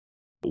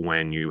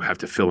when you have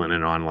to fill in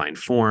an online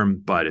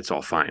form, but it's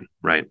all fine,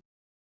 right?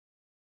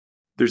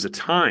 There's a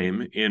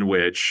time in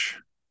which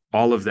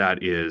all of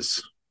that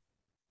is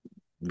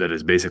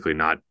basically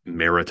not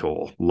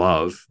marital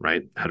love,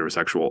 right?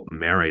 Heterosexual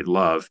married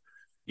love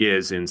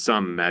is in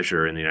some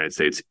measure in the United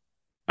States,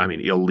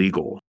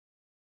 illegal.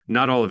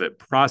 Not all of it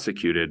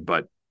prosecuted,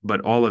 but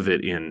all of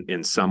it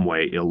in some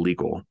way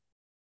illegal.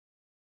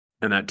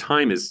 And that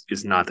time is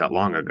not that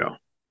long ago.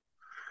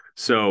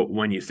 So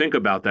when you think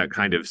about that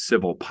kind of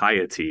civil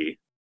piety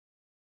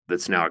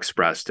that's now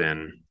expressed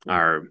in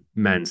our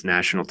men's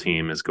national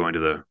team is going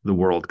to the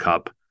World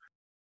Cup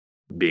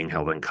being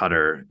held in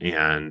Qatar,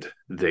 and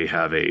they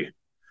have a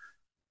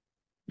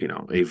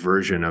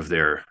version of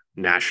their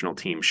national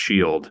team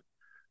shield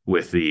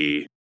with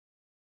the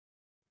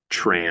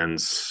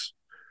trans,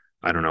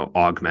 I don't know,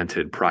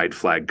 augmented pride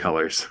flag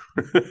colors,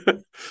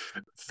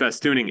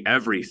 festooning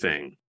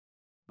everything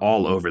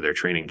all over their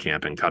training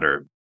camp in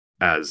Qatar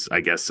as,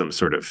 I guess, some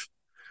sort of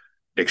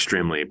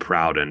extremely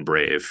proud and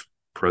brave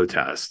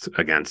protest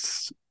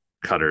against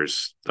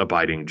Qatar's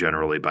abiding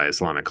generally by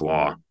Islamic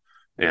law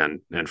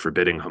and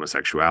forbidding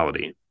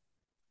homosexuality.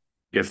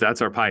 If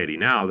that's our piety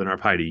now, then our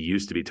piety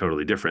used to be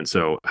totally different.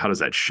 So how does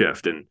that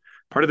shift? And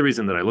part of the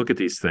reason that I look at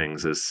these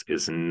things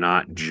is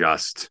not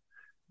just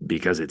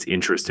because it's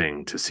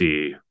interesting to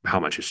see how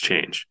much has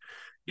changed.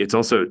 It's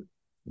also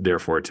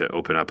therefore to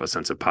open up a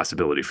sense of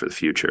possibility for the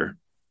future.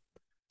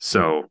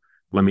 So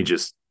let me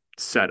just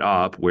set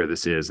up where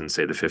this is in,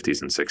 say, the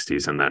 50s and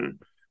 60s, and then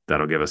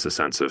that'll give us a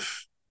sense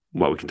of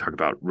what we can talk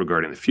about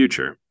regarding the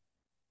future.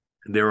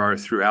 There are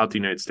throughout the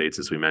United States,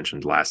 as we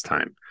mentioned last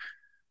time,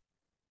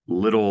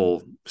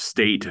 little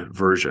state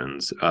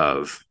versions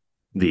of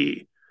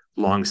the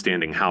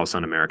longstanding House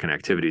Un-American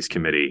Activities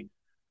Committee,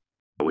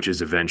 which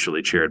is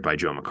eventually chaired by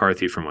Joe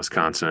McCarthy from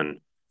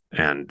Wisconsin.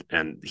 And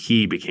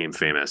he became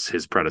famous.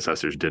 His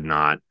predecessors did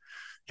not.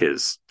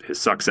 His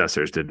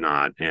successors did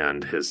not.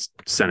 And his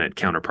Senate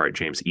counterpart,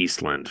 James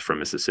Eastland from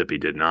Mississippi,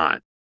 did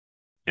not.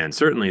 And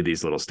certainly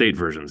these little state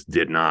versions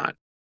did not.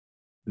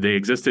 They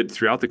existed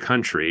throughout the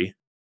country,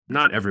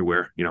 not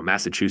everywhere.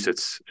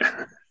 Massachusetts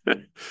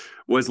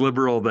was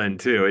liberal then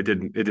too. It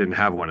didn't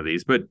have one of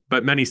these, but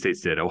many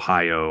states did.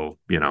 Ohio,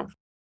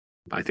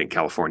 I think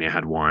California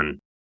had one,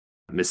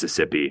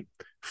 Mississippi,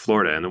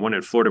 Florida. And the one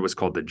in Florida was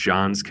called the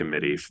Johns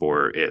Committee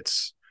for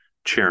its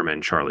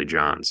chairman, Charlie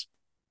Johns.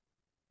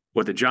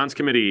 What the Johns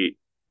Committee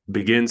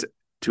begins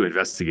to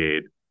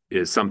investigate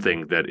is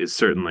something that is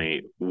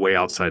certainly way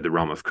outside the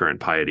realm of current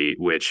piety,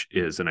 which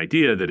is an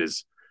idea that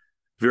is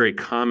very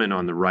common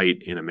on the right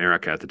in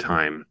America at the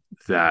time,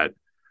 that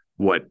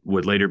what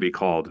would later be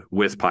called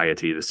with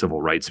piety, the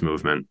civil rights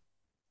movement,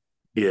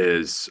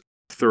 is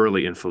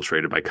thoroughly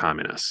infiltrated by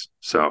communists.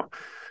 So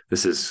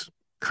this is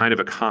kind of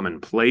a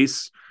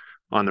commonplace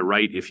on the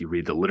right. If you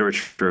read the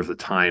literature of the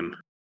time,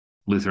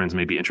 Lutherans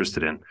may be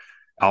interested in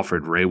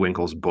Alfred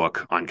Rehwinkel's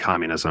book on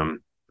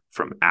communism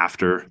from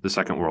after the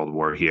Second World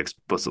War. He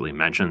explicitly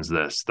mentions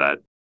this, that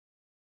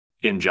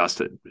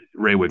injustice,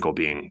 Rehwinkel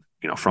being,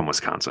 from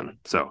Wisconsin.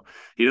 So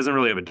he doesn't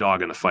really have a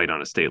dog in the fight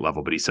on a state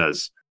level, but he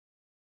says,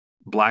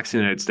 Blacks in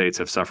the United States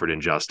have suffered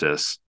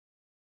injustice.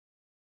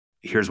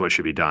 Here's what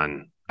should be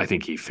done. I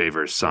think he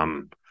favors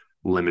some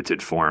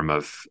limited form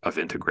of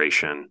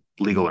integration,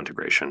 legal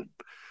integration.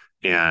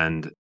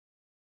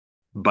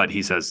 But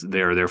he says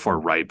they are therefore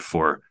ripe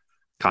for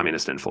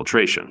communist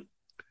infiltration.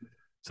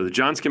 So the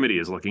Johns Committee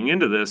is looking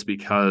into this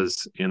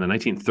because in the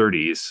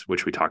 1930s,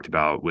 which we talked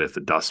about with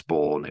the Dust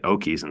Bowl and the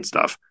Okies and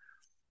stuff,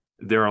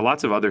 there are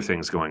lots of other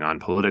things going on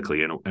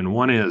politically. And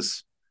one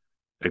is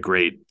a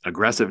great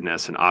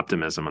aggressiveness and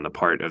optimism on the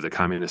part of the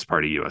Communist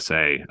Party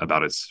USA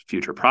about its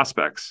future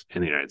prospects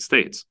in the United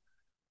States.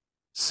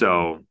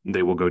 So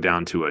they will go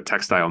down to a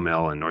textile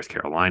mill in North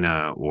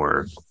Carolina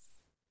or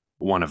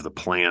one of the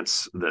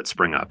plants that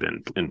spring up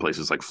in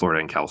places like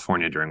Florida and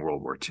California during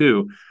World War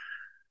II,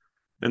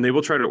 and they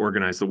will try to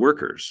organize the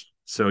workers.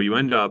 So you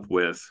end up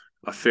with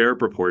a fair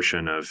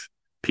proportion of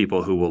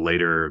people who will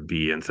later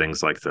be in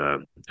things like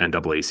the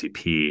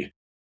NAACP,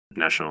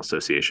 National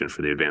Association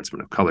for the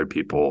Advancement of Colored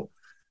People,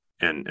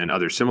 and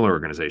other similar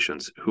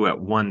organizations who at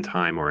one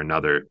time or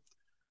another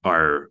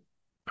are,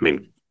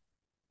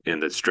 in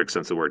the strict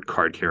sense of the word,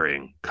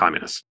 card-carrying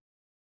communists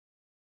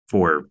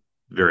for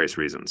various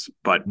reasons.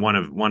 But one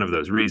of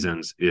those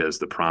reasons is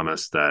the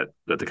promise that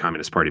the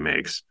Communist Party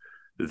makes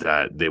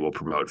that they will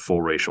promote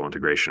full racial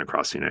integration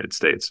across the United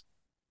States.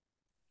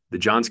 The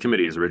Johns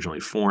Committee is originally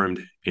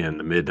formed in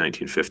the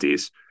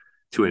mid-1950s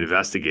to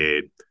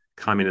investigate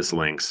communist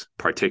links,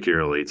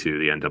 particularly to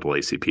the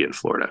NAACP in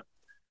Florida.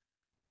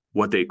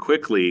 What they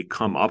quickly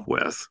come up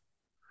with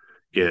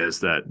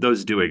is that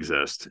those do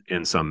exist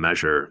in some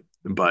measure,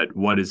 but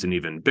what is an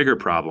even bigger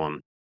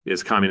problem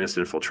is communist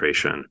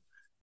infiltration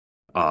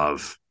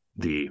of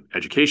the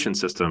education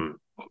system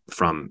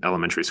from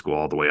elementary school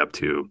all the way up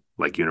to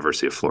like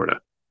University of Florida.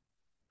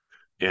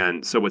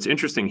 And so what's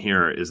interesting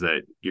here is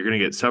that you're going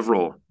to get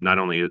several, not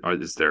only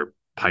is there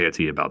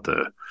piety about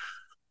the,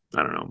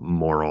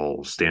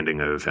 moral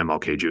standing of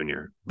MLK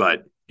Jr.,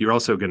 but you're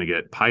also going to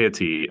get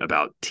piety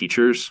about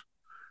teachers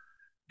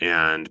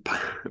and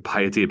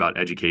piety about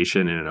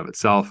education in and of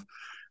itself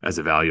as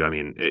a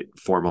value.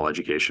 Formal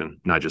education,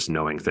 not just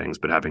knowing things,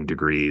 but having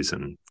degrees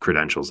and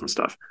credentials and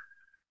stuff.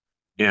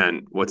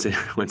 And what's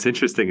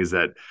interesting is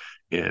that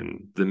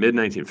in the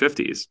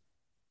mid-1950s,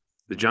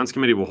 the Johns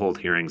Committee will hold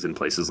hearings in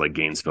places like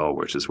Gainesville,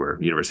 which is where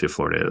University of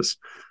Florida is.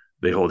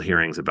 They hold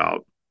hearings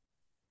about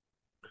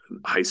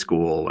high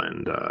school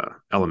and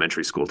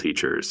elementary school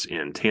teachers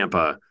in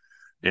Tampa,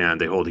 and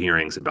they hold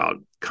hearings about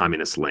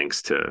communist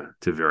links to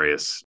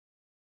various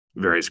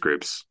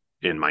groups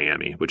in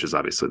Miami, which is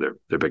obviously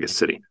their biggest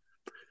city.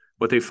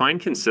 What they find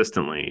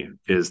consistently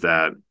is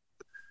that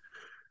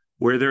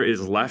where there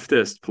is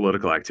leftist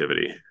political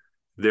activity,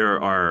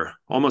 there are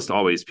almost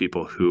always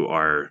people who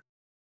are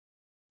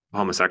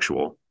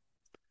homosexual,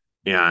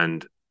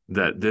 and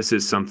that this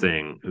is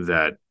something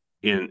that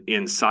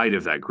inside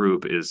of that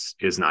group is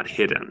not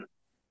hidden.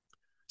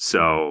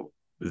 So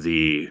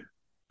the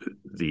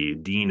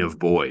dean of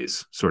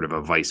boys, sort of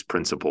a vice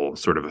principal,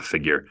 sort of a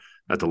figure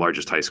at the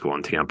largest high school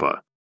in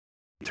Tampa,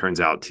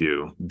 turns out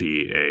to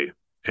be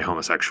a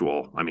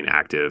homosexual, I mean,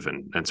 active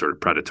and sort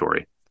of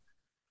predatory.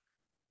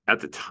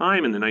 At the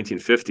time in the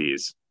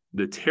 1950s,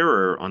 the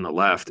terror on the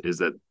left is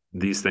that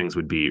these things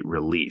would be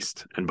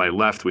released. And by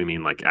left, we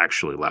mean like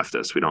actually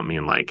leftist. We don't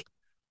mean like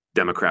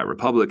Democrat,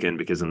 Republican,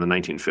 because in the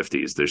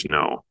 1950s, there's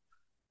no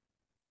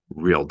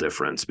real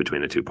difference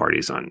between the two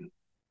parties on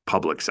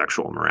public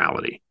sexual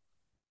morality.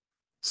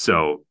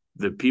 So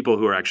the people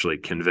who are actually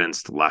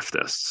convinced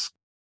leftists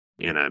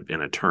in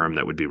a term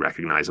that would be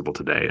recognizable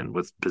today and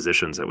with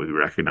positions that would be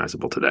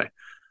recognizable today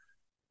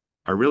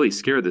are really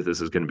scared that this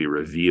is going to be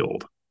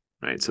revealed,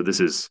 right? So this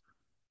is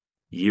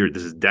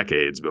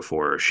decades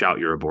before shout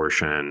your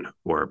abortion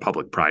or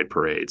public pride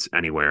parades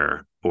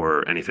anywhere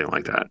or anything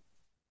like that.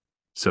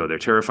 So they're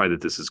terrified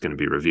that this is going to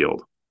be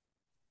revealed.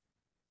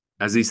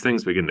 As these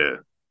things begin to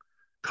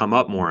come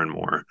up more and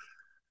more,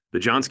 the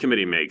Johns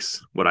Committee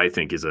makes what I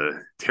think is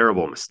a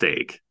terrible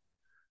mistake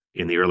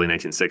in the early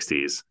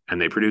 1960s,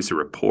 and they produce a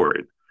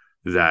report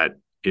that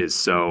is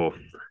so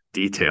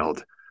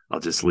detailed, I'll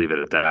just leave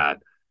it at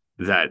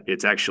that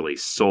it's actually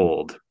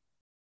sold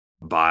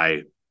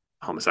by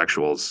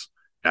homosexuals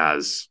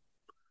as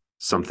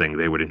something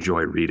they would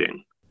enjoy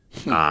reading.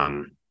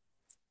 And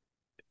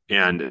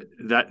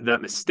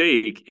that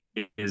mistake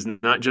is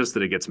not just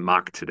that it gets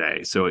mocked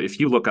today. So if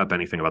you look up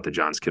anything about the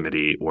Johns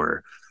Committee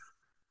or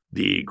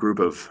the group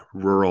of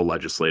rural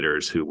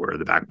legislators who were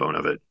the backbone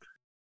of it,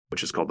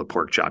 which is called the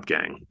Pork Chop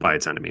Gang by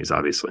its enemies,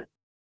 obviously,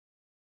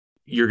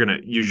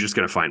 you're just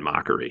gonna find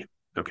mockery.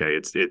 Okay,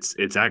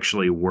 it's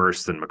actually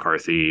worse than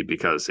McCarthy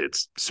because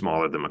it's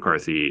smaller than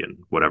McCarthy and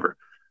whatever.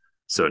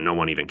 So no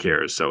one even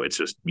cares. So it's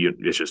just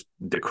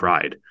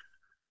decried.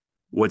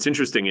 What's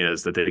interesting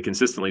is that they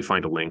consistently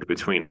find a link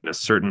between a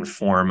certain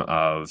form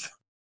of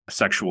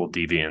sexual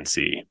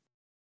deviancy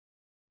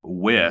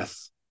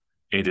with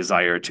a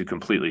desire to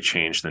completely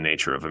change the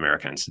nature of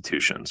American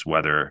institutions,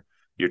 whether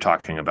you're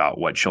talking about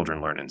what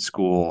children learn in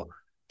school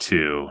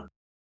to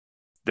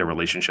their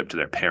relationship to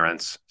their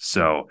parents.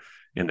 So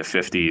in the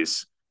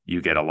 50s,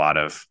 you get a lot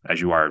of,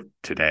 as you are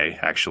today,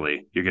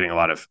 actually, you're getting a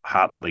lot of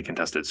hotly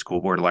contested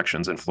school board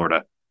elections in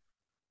Florida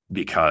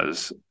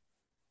because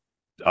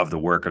of the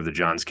work of the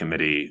Johns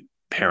Committee.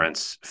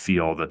 Parents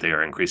feel that they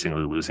are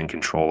increasingly losing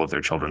control of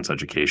their children's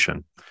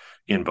education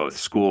in both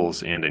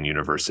schools and in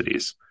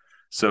universities.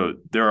 So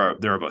there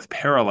are both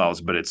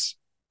parallels, but it's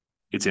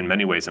in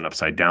many ways an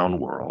upside down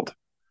world,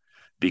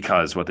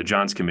 because what the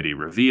Johns Committee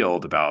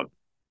revealed about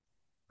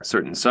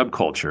certain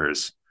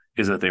subcultures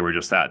is that they were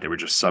just that. They were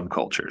just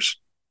subcultures.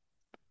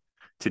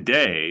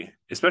 Today,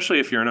 especially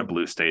if you're in a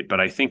blue state,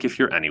 but I think if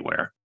you're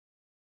anywhere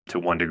to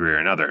one degree or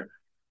another,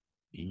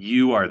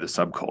 you are the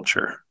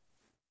subculture.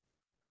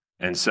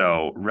 And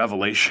so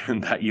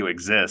revelation that you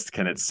exist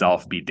can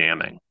itself be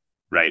damning,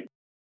 right?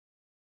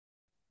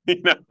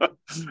 You know,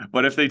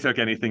 what if they took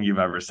anything you've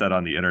ever said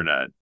on the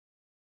internet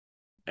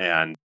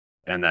and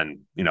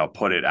then,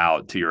 put it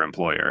out to your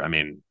employer? I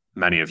mean,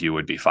 many of you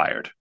would be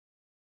fired.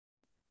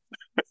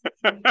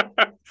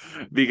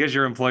 Because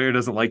your employer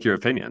doesn't like your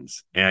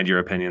opinions and your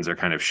opinions are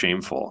kind of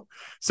shameful.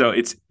 So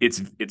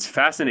it's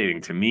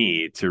fascinating to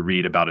me to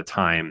read about a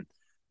time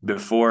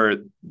before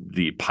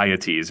the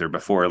pieties or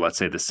before, let's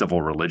say, the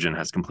civil religion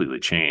has completely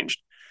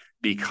changed,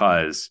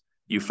 because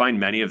you find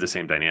many of the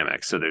same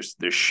dynamics. So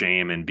there's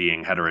shame in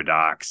being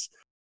heterodox.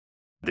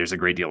 There's a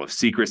great deal of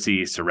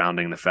secrecy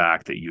surrounding the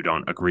fact that you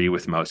don't agree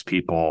with most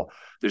people.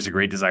 There's a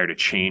great desire to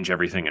change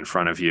everything in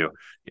front of you.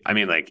 I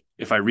mean, like,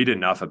 if I read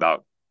enough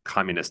about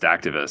communist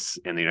activists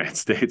in the United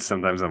States,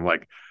 sometimes I'm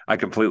like, I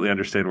completely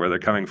understand where they're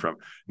coming from.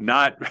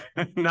 Not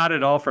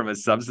at all from a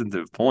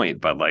substantive point,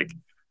 but like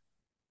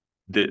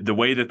the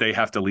way that they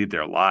have to lead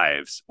their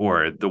lives,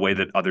 or the way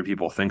that other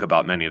people think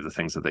about many of the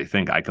things that they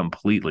think, I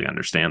completely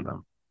understand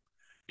them.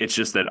 It's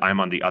just that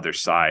I'm on the other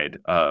side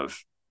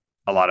of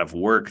a lot of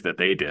work that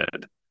they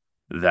did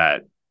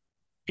that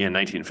in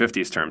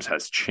 1950s terms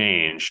has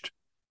changed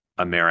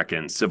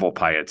American civil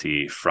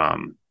piety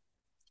from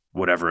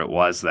whatever it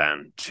was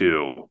then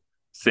to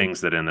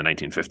things that in the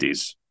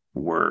 1950s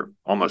were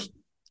almost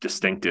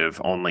distinctive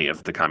only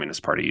of the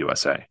Communist Party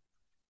USA.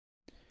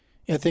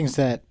 Yeah, things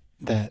that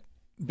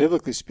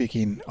biblically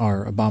speaking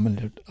are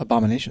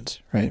abominations,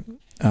 right?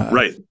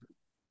 Right.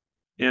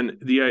 And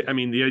the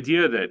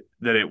idea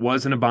that it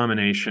was an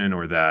abomination,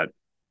 or that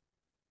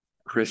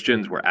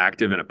Christians were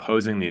active in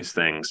opposing these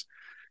things,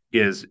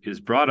 is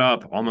brought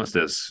up almost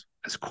as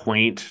as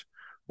quaint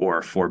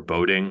or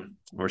foreboding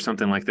or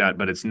something like that,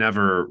 but it's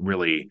never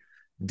really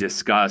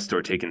discussed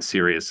or taken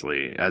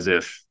seriously, as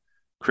if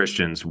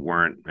Christians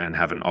weren't and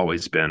haven't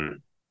always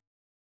been,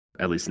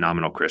 at least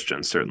nominal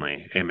Christians,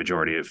 certainly a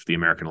majority of the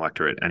American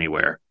electorate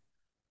anywhere.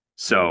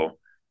 So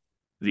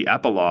the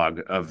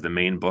epilogue of the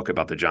main book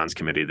about the Johns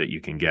Committee that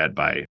you can get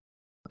by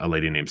a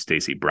lady named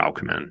Stacy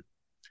Brauchman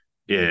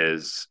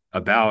is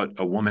about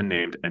a woman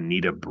named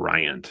Anita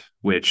Bryant,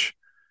 which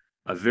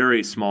a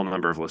very small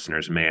number of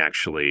listeners may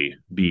actually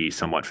be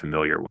somewhat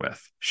familiar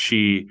with.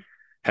 She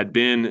had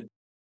been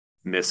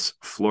Miss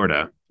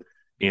Florida,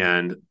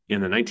 and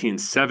in the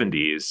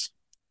 1970s,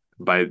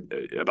 by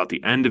about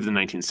the end of the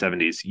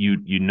 1970s,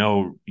 you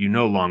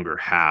no longer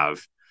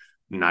have,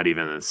 not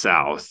even in the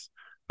South,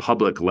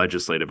 public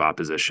legislative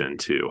opposition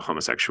to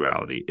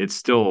homosexuality. It's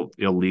still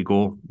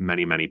illegal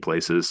many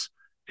places.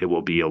 It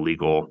will be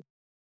illegal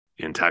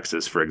in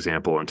Texas, for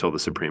example, until the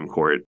Supreme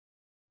Court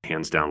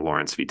hands down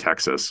Lawrence v.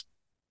 Texas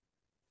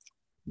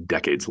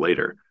decades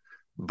later.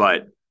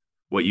 But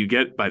what you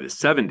get by the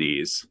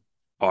 70s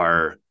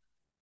are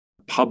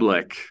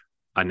public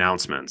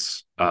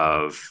announcements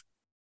of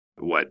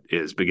what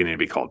is beginning to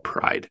be called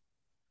pride.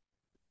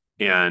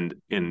 And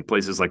in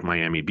places like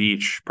Miami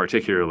Beach,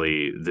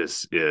 particularly,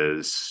 this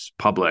is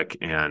public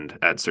and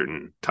at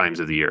certain times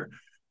of the year,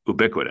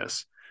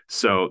 ubiquitous.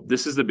 So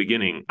this is the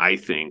beginning, I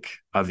think,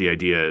 of the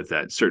idea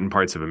that certain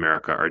parts of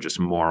America are just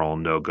moral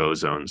no-go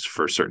zones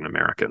for certain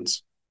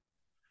Americans.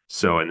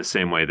 So in the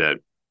same way that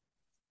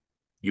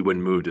you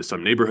wouldn't move to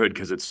some neighborhood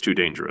because it's too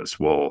dangerous.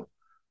 Well,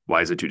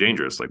 why is it too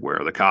dangerous? Like, where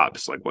are the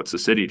cops? Like, what's the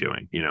city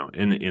doing? You know,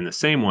 in the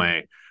same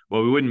way,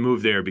 well, we wouldn't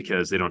move there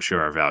because they don't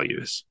share our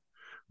values.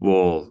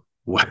 Well,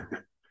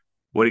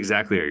 what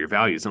exactly are your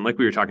values? And like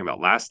we were talking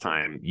about last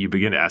time, you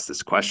begin to ask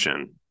this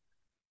question.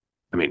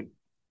 I mean,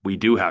 we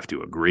do have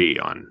to agree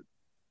on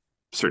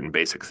certain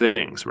basic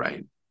things,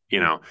 right?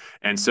 You know,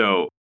 and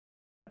so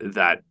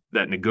that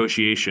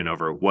negotiation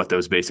over what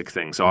those basic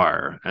things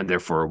are, and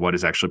therefore what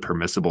is actually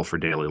permissible for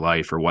daily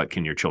life, or what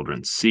can your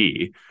children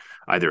see,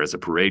 either as a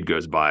parade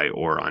goes by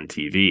or on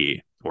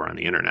TV or on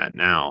the internet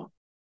now,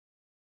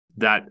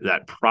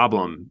 that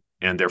problem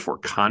and therefore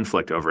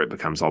conflict over it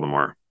becomes all the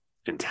more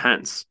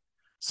intense.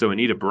 So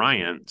Anita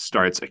Bryant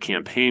starts a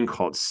campaign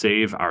called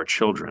Save Our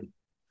Children.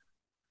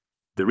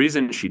 The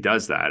reason she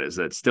does that is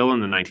that still in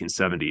the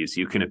 1970s,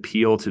 you can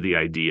appeal to the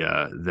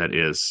idea that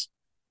is,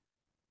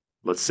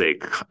 let's say,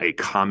 a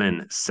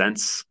common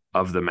sense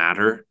of the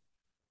matter,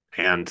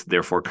 and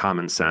therefore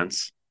common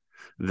sense,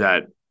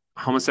 that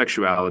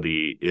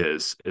homosexuality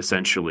is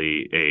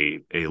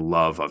essentially a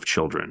love of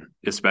children,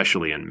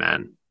 especially in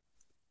men,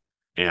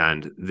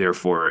 and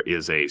therefore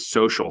is a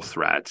social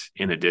threat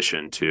in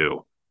addition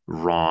to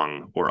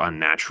wrong or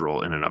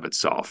unnatural in and of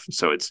itself.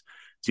 So it's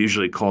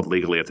usually called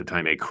legally at the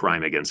time a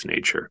crime against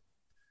nature.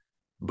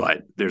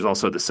 But there's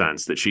also the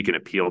sense that she can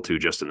appeal to,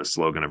 just in the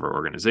slogan of her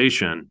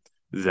organization,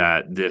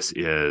 that this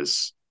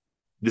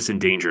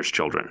endangers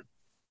children.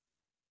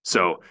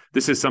 So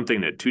this is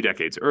something that 2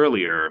 decades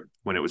earlier,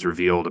 when it was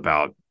revealed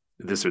about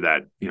this or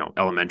that,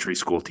 elementary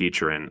school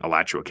teacher in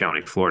Alachua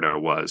County, Florida,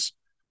 was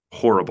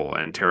horrible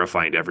and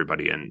terrifying to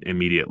everybody, and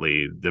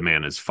immediately the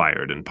man is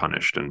fired and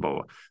punished and blah,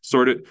 blah.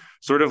 Sort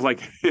of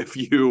like if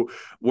you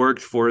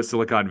worked for a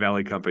Silicon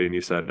Valley company and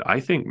you said, I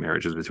think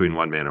marriage is between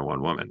one man and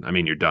one woman. I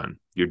mean, you're done.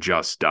 You're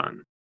just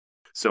done.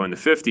 So in the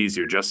 50s,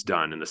 you're just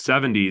done. In the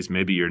 70s,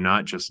 maybe you're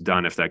not just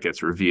done if that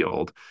gets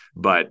revealed,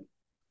 but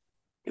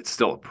it's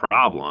still a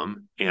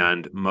problem.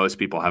 And most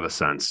people have a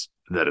sense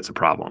that it's a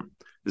problem,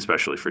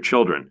 especially for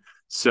children.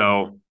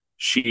 So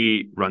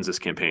she runs this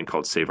campaign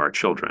called Save Our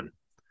Children.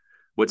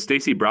 What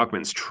Stacy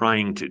Brauchman's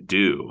trying to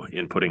do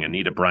in putting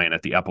Anita Bryant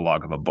at the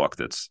epilogue of a book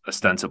that's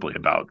ostensibly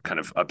about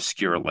kind of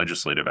obscure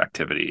legislative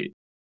activity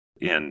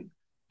in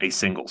a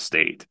single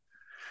state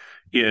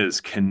is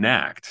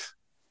connect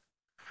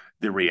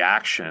the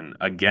reaction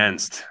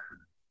against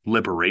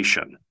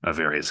liberation of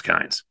various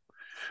kinds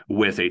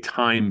with a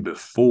time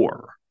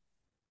before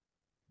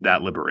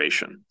that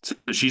liberation. So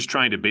she's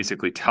trying to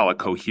basically tell a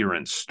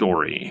coherent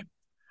story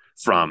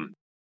from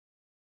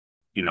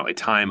a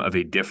time of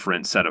a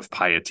different set of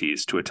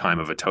pieties to a time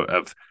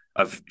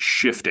of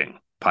shifting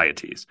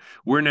pieties.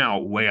 We're now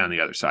way on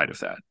the other side of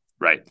that,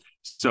 right?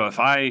 So if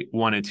I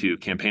wanted to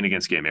campaign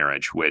against gay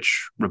marriage,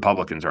 which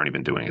Republicans aren't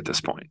even doing at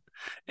this point,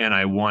 and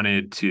I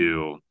wanted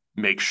to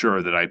make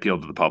sure that I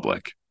appealed to the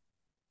public,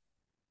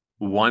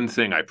 one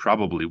thing I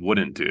probably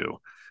wouldn't do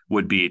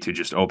would be to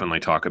just openly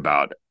talk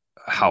about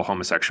how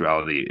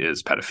homosexuality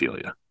is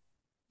pedophilia.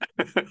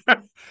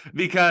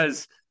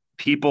 Because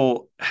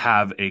people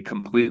have a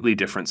completely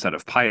different set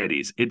of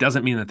pieties. It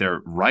doesn't mean that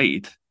they're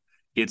right.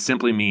 It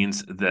simply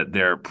means that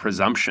their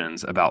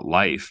presumptions about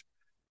life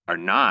are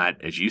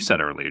not, as you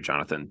said earlier,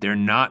 Jonathan, they're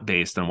not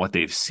based on what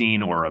they've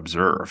seen or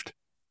observed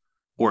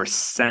or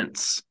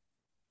sense.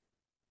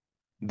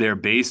 They're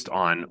based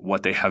on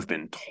what they have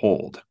been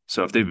told.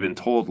 So if they've been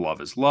told love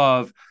is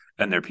love,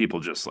 and they're people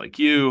just like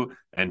you,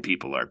 and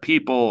people are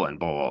people, and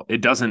blah, blah,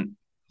 it doesn't,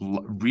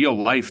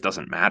 real life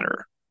doesn't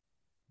matter,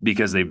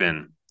 because they've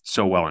been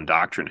so well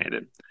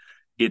indoctrinated.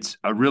 It's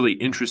a really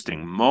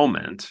interesting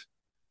moment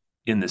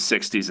in the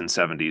 60s and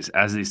 70s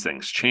as these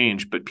things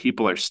change, but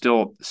people are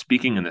still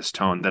speaking in this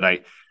tone that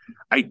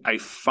I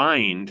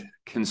find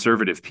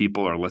conservative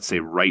people, or let's say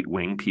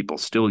right-wing people,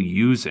 still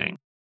using,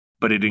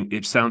 but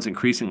it sounds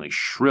increasingly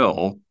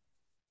shrill,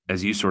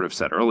 as you sort of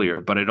said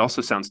earlier, but it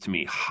also sounds to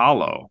me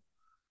hollow.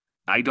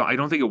 I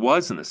don't think it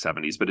was in the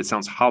 70s, but it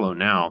sounds hollow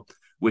now,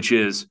 which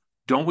is,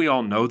 don't we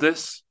all know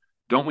this?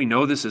 Don't we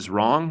know this is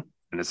wrong?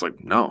 And it's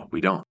like, no,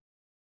 we don't.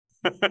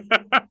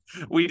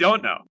 We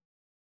don't know.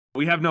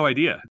 We have no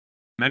idea.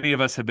 Many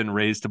of us have been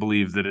raised to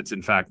believe that it's,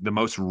 in fact, the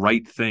most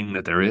right thing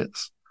that there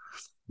is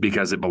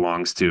because it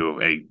belongs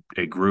to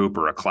a group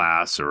or a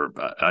class or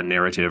a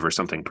narrative or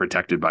something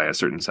protected by a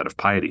certain set of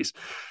pieties.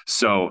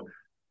 So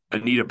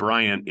Anita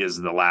Bryant is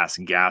the last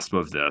gasp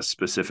of this,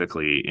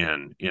 specifically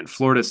in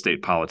Florida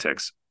state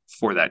politics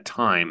for that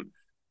time.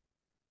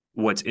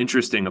 What's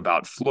interesting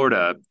about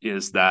Florida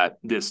is that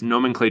this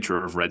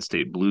nomenclature of red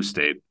state, blue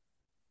state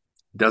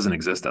doesn't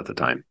exist at the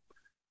time.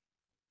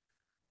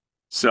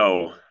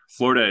 So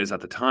Florida is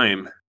at the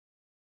time,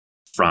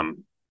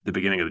 from the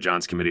beginning of the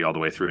Johns Committee all the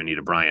way through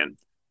Anita Bryant,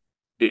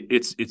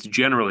 it's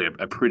generally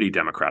a pretty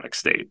democratic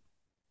state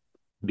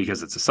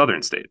because it's a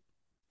southern state.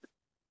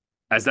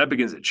 As that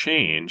begins to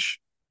change,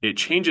 it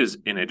changes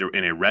in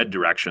a red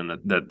direction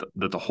that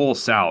the whole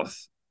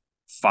South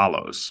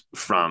follows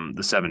from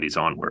the 70s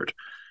onward.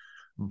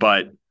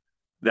 But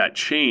that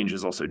change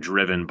is also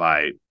driven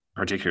by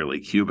particularly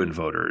Cuban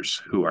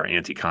voters who are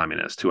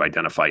anti-communist, who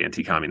identify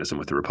anti-communism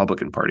with the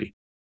Republican Party.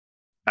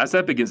 As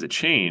that begins to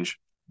change,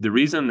 the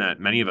reason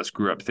that many of us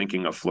grew up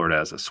thinking of Florida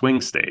as a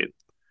swing state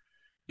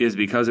is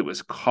because it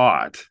was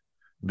caught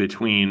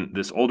between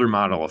this older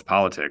model of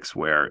politics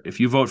where if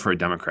you vote for a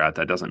Democrat,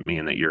 that doesn't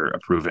mean that you're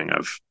approving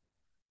of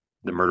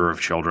the murder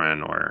of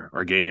children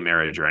or gay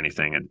marriage or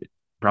anything. It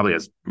probably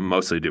has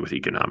mostly to do with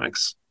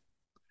economics.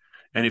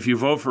 And if you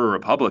vote for a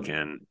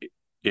Republican,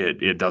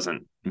 it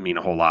doesn't mean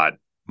a whole lot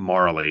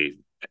morally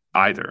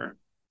either.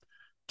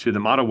 To the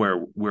model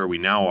where we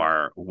now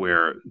are,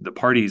 where the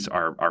parties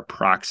are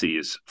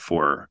proxies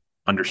for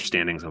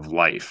understandings of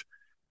life,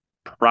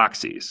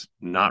 proxies,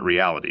 not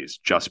realities,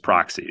 just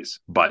proxies,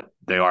 but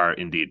they are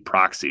indeed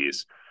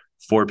proxies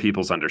for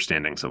people's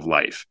understandings of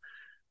life.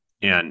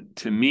 And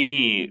to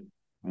me,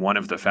 one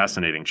of the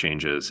fascinating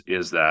changes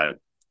is that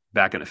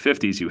back in the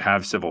 50s, you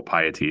have civil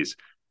pieties,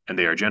 and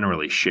they are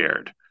generally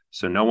shared.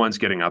 So no one's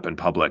getting up in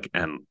public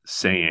and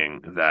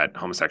saying that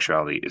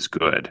homosexuality is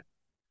good.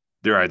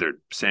 They're either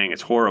saying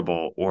it's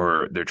horrible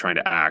or they're trying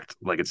to act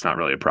like it's not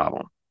really a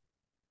problem.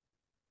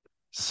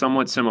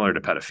 Somewhat similar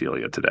to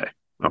pedophilia today.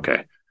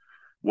 Okay.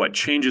 What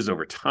changes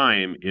over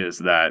time is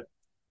that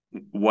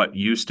what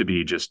used to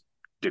be just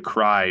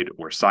decried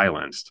or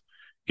silenced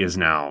is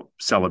now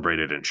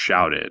celebrated and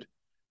shouted.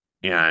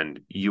 And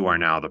you are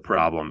now the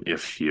problem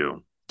if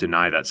you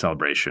deny that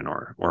celebration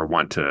or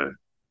want to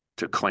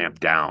clamp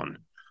down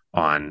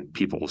on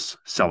people's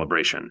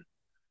celebration.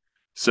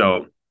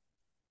 So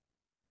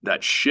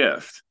that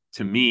shift,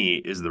 to me,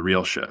 is the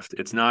real shift.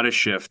 It's not a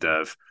shift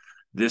of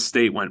this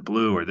state went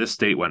blue or this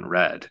state went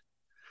red.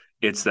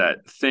 It's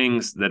that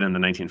things that in the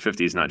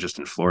 1950s, not just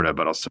in Florida,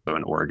 but also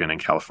in Oregon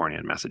and California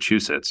and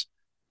Massachusetts,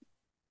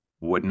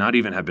 would not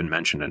even have been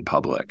mentioned in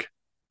public,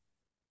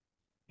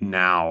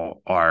 now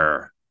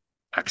are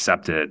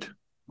accepted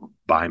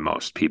by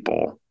most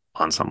people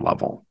on some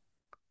level.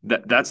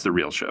 That's the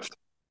real shift.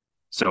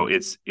 So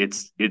it's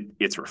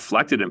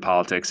reflected in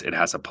politics. It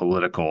has a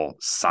political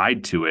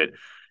side to it.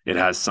 It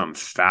has some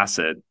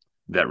facet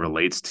that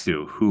relates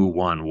to who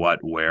won what,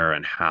 where,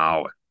 and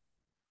how.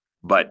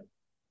 But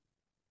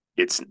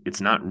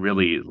it's not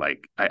really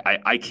like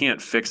I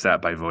can't fix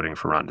that by voting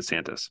for Ron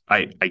DeSantis.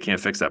 I can't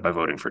fix that by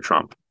voting for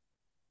Trump.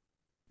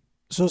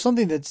 So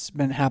something that's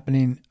been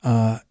happening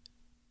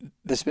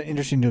that's been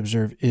interesting to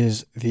observe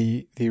is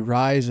the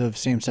rise of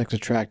same-sex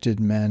attracted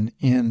men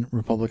in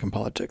Republican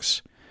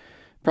politics.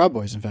 Proud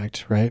Boys, in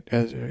fact, right,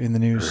 as in the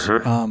news,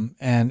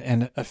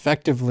 and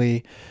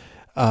effectively,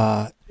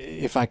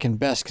 if I can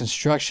best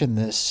construction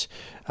this,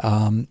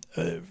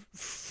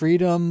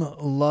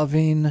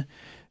 freedom-loving,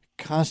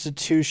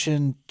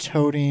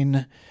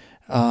 Constitution-toting,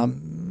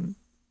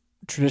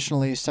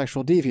 traditionally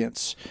sexual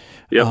deviants.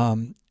 Yep.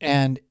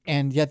 And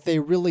yet they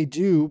really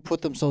do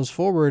put themselves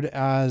forward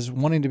as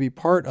wanting to be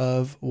part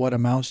of what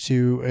amounts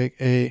to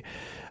a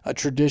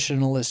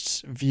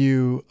traditionalist's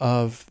view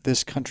of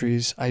this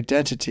country's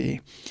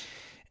identity.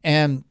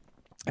 And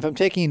if I'm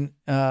taking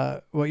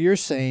what you're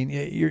saying,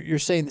 you're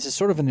saying this is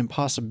sort of an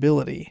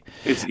impossibility.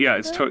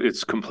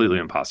 It's completely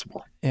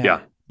impossible.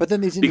 Yeah. But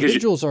then these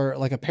individuals are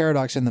like a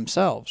paradox in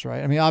themselves,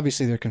 right? I mean,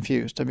 obviously they're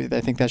confused. I mean, I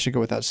think that should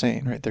go without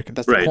saying, right?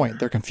 That's the point.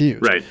 They're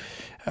confused. Right.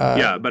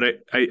 But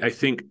I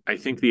think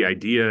the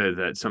idea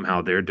that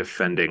somehow they're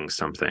defending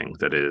something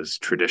that is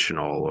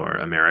traditional or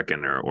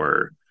American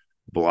or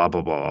blah,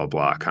 blah, blah, blah,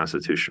 blah,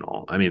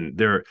 constitutional. I mean,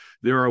 there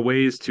are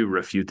ways to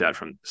refute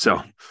that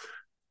so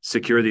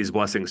secure these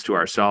blessings to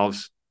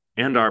ourselves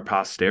and our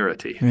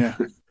posterity. Yeah.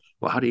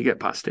 Well, how do you get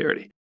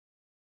posterity?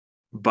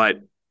 But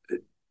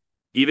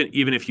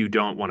even if you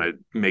don't want to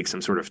make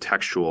some sort of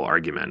textual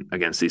argument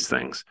against these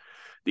things,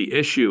 the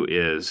issue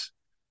is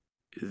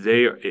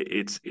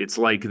it's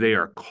like they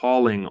are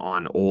calling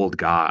on old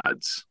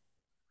gods,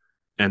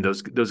 and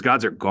those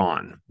gods are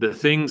gone. The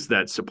things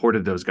that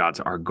supported those gods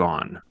are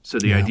gone. So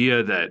the Yeah.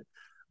 idea that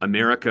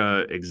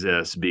America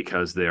exists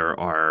because there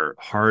are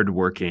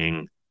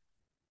hardworking,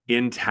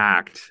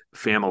 intact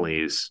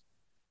families,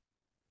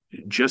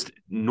 just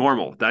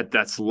normal.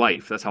 That's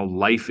life. That's how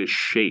life is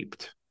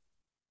shaped.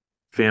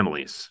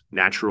 Families,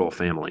 natural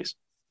families.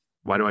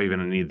 Why do I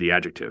even need the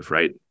adjective,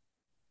 right?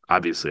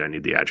 Obviously, I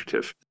need the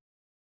adjective.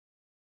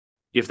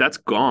 If that's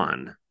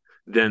gone,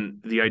 then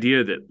the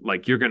idea that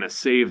like you're going to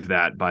save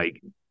that by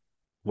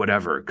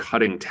whatever,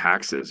 cutting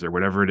taxes or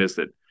whatever it is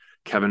that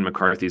Kevin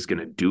McCarthy is going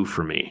to do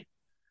for me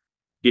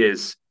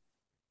is,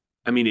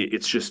 I mean,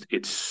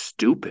 it's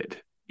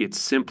stupid. It's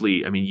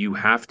simply, I mean, you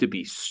have to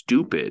be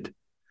stupid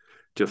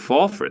to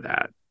fall for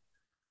that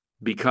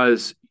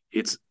because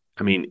it's,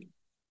 I mean,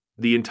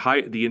 the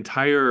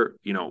entire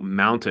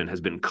mountain has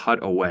been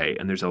cut away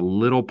and there's a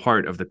little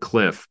part of the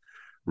cliff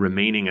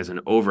remaining as an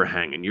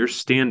overhang and you're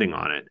standing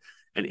on it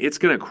and it's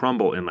going to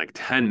crumble in like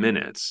 10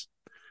 minutes,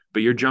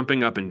 but you're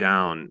jumping up and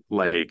down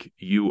like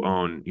you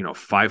own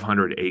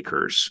 500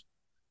 acres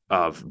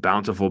of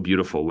bountiful,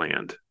 beautiful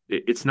land.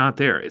 It's not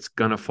there. It's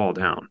going to fall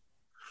down.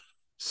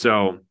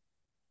 So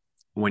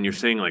when you're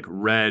saying like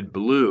red,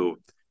 blue,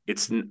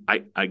 it's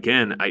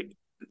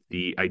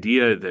the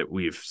idea that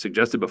we've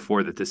suggested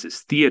before that this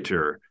is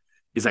theater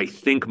is, I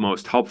think,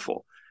 most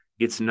helpful.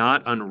 It's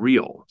not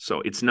unreal.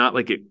 So it's not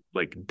like it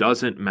like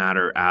doesn't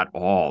matter at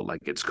all.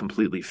 Like it's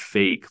completely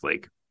fake.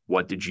 Like,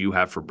 what did you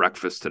have for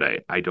breakfast today?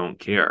 I don't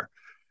care.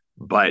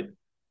 But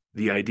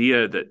the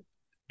idea that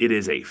it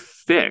is a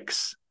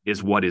fix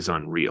is what is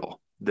unreal,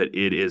 that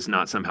it is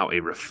not somehow a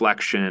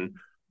reflection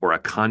or a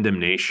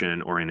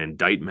condemnation or an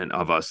indictment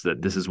of us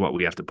that this is what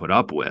we have to put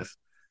up with.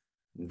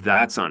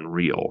 That's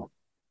unreal.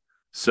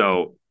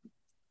 So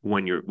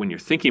when you're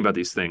thinking about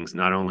these things,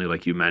 not only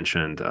like you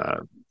mentioned,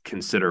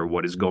 consider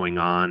what is going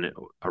on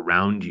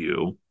around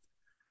you,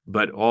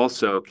 but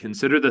also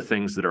consider the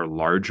things that are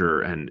larger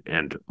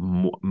and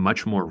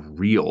much more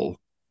real.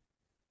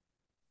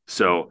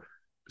 So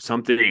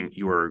something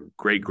your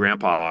great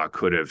grandpa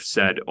could have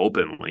said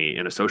openly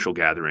in a social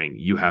gathering,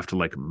 you have to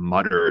like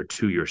mutter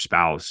to your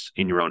spouse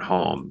in your own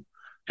home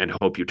and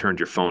hope you turned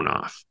your phone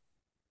off.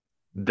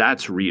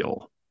 That's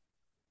real.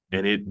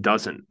 And it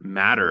doesn't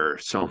matter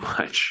so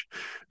much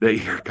that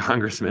your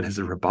congressman is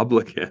a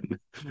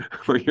Republican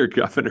or your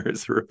governor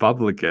is a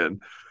Republican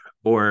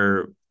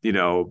or,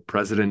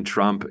 President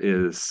Trump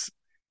is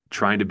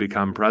trying to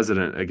become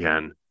president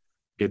again.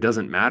 It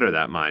doesn't matter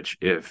that much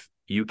if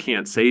you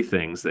can't say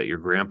things that your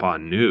grandpa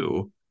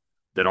knew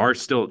that are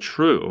still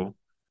true,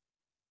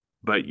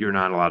 but you're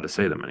not allowed to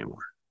say them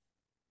anymore.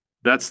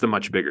 That's the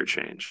much bigger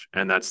change.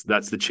 And that's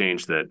the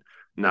change that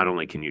not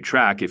only can you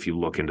track if you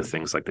look into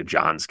things like the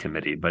Johns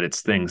Committee, but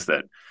it's things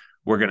that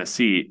we're going to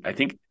see. I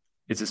think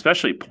it's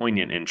especially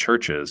poignant in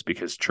churches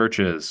because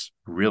churches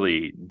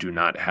really do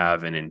not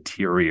have an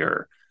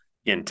interior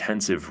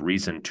intensive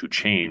reason to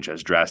change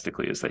as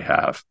drastically as they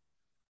have.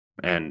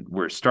 And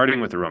we're starting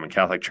with the Roman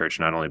Catholic Church,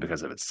 not only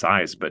because of its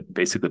size, but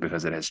basically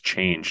because it has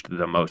changed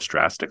the most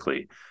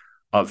drastically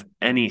of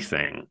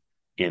anything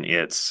in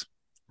its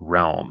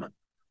realm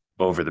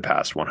over the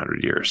past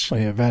 100 years. Well,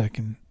 yeah,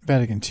 Vatican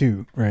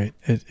II, right?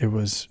 It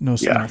was no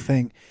small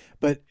thing.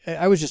 But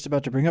I was just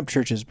about to bring up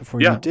churches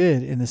before you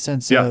did, in the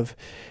sense of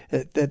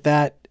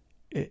that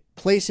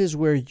places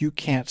where you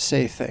can't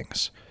say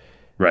things.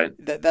 Right.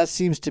 That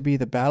seems to be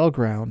the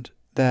battleground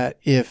that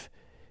if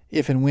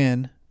and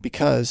when,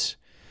 because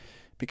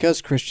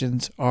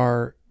Christians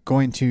are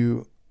going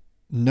to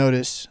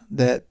notice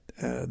that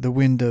the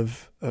wind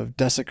of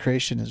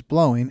desecration is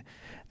blowing,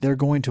 they're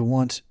going to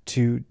want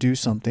to do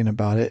something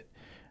about it.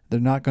 They're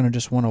not going to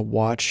just want to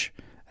watch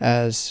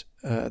as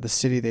the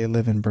city they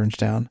live in burns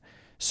down.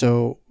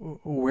 So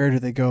where do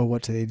they go?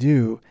 What do they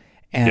do?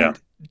 And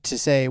to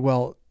say,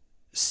 well,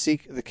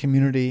 seek the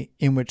community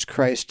in which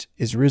Christ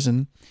is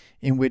risen,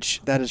 in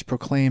which that is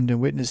proclaimed and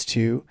witnessed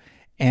to,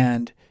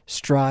 and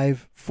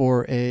strive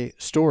for a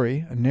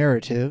story, a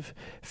narrative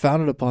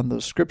founded upon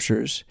those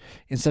scriptures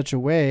in such a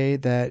way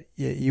that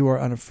you are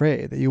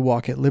unafraid, that you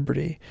walk at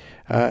liberty,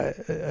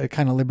 a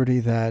kind of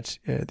liberty that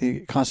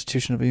the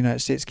Constitution of the United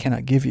States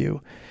cannot give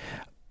you.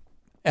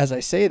 As I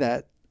say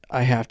that,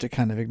 I have to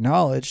kind of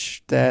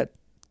acknowledge that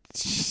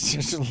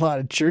there's a lot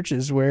of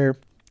churches where,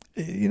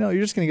 you're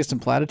just going to get some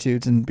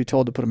platitudes and be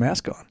told to put a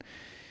mask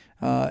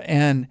on.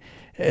 And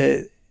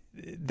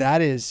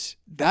that is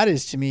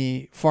to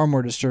me far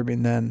more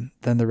disturbing than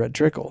the red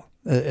trickle.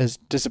 As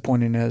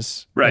disappointing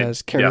as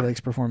Carrie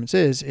Lake's performance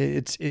is,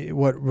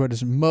 what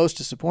is most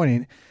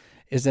disappointing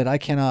is that I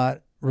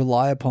cannot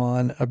rely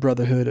upon a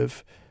brotherhood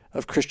of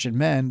Christian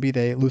men, be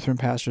they Lutheran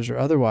pastors or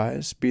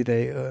otherwise, be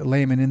they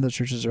laymen in those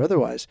churches or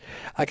otherwise.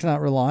 I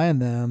cannot rely on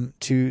them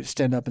to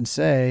stand up and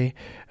say,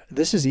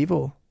 this is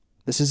evil.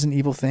 This is an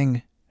evil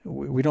thing.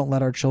 We don't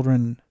let our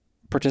children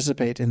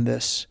participate in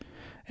this.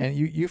 And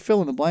you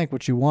fill in the blank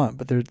what you want,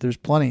 but there's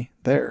plenty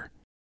there.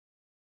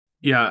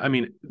 Yeah, I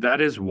mean,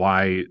 that is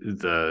why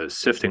the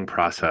sifting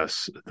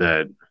process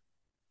that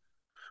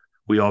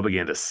we all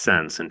began to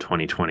sense in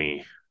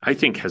 2020, I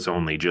think has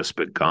only just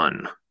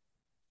begun.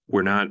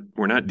 We're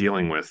not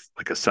dealing with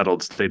like a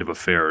settled state of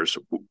affairs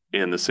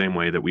in the same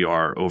way that we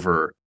are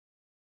over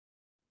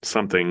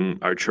something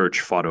our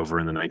church fought over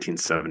in the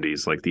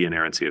 1970s, like the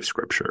inerrancy of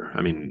scripture.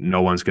 I mean,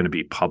 no one's going to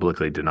be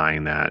publicly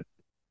denying that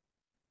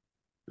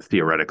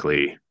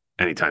theoretically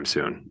anytime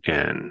soon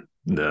in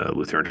the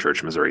Lutheran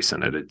Church Missouri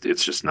Synod.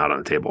 It's just not on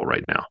the table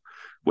right now.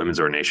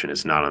 Women's ordination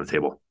is not on the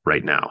table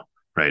right now,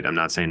 right? I'm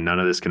not saying none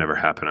of this can ever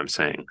happen. I'm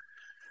saying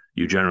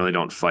you generally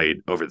don't fight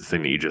over the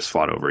thing that you just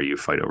fought over. You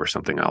fight over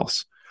something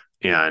else.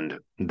 And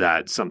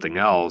that something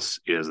else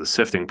is the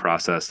sifting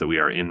process that we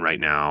are in right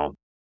now,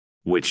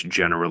 which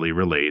generally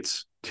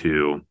relates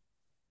to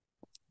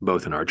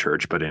both in our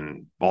church, but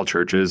in all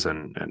churches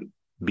and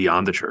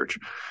beyond the church,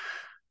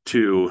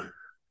 to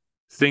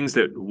things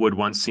that would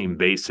once seem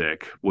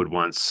basic, would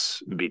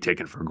once be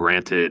taken for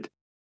granted,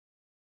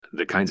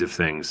 the kinds of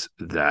things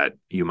that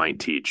you might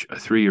teach a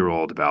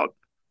 3-year-old about,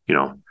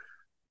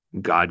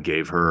 God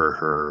gave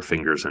her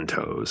fingers and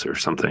toes or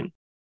something.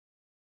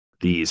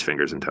 These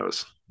fingers and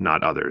toes,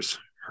 not others,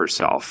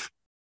 herself,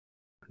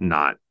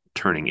 not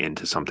turning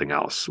into something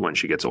else when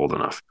she gets old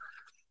enough.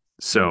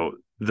 So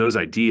those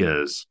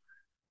ideas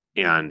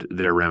and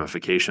their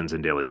ramifications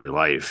in daily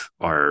life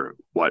are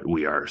what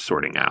we are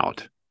sorting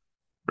out,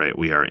 right?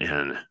 We are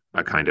in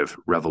a kind of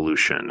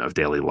revolution of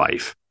daily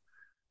life.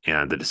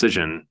 And the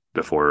decision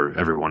before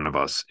every one of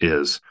us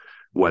is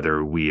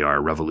whether we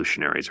are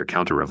revolutionaries or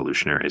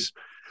counter-revolutionaries.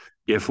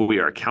 If we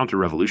are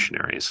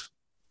counter-revolutionaries,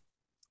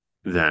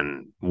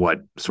 then what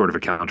sort of a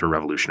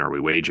counter-revolution are we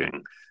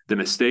waging? The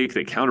mistake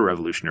that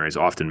counter-revolutionaries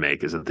often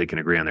make is that they can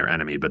agree on their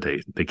enemy, but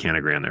they can't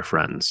agree on their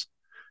friends.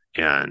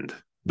 And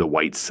the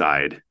white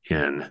side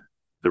in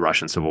the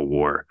Russian Civil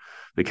War,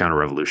 the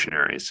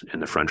counter-revolutionaries in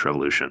the French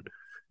Revolution,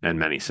 and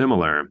many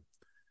similar,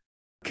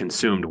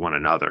 consumed one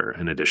another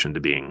in addition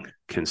to being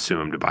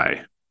consumed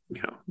by,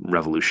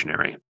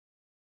 revolutionary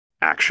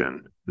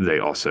action. They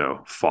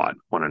also fought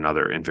one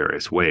another in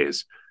various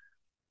ways.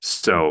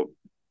 So,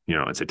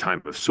 it's a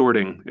time of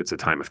sorting. It's a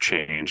time of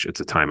change. It's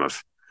a time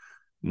of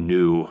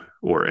new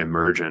or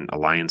emergent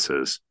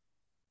alliances.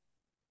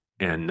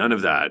 And none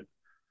of that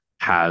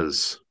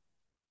has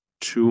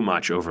too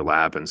much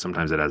overlap, and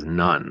sometimes it has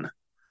none,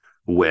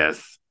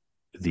 with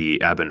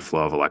the ebb and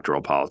flow of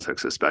electoral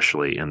politics,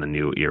 especially in the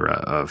new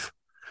era of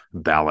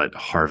ballot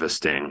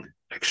harvesting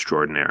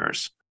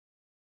extraordinaires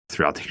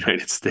throughout the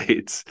United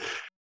States,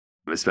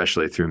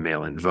 especially through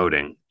mail-in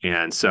voting.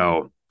 And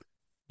so,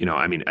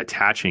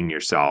 attaching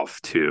yourself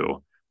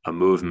to a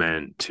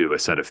movement, to a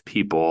set of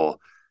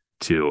people,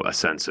 to a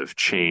sense of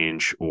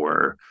change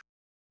or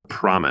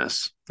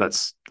promise,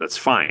 that's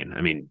fine.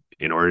 I mean,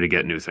 in order to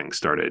get new things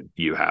started,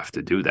 you have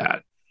to do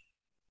that.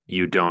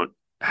 You don't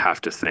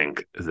have to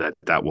think that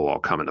that will all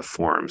come in the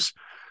forms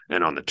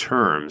and on the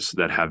terms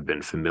that have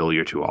been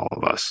familiar to all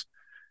of us.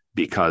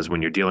 Because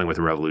when you're dealing with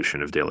a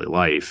revolution of daily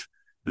life,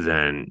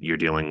 then you're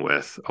dealing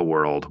with a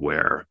world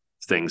where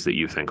things that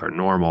you think are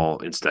normal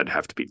instead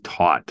have to be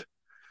taught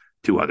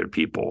to other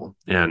people.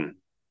 And,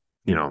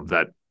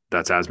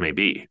 that's as may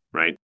be,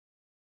 right?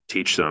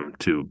 Teach them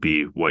to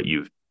be what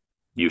you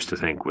used to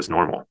think was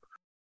normal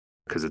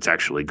because it's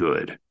actually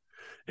good.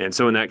 And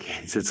so in that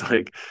case, it's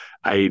like,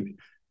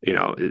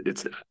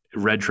 it's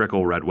red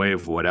trickle, red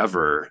wave,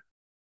 whatever.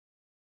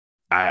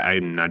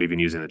 I'm not even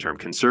using the term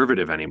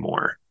conservative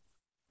anymore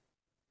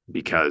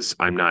because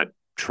I'm not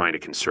trying to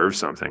conserve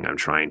something. I'm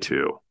trying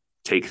to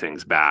take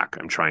things back.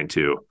 I'm trying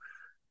to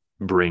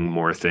bring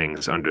more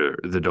things under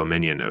the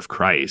dominion of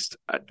Christ.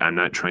 I'm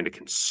not trying to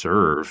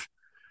conserve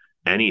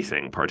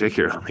anything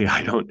particularly.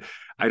 I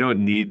don't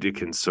need to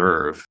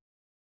conserve,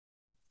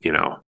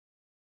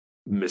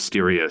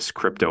 mysterious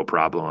crypto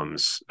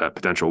problems,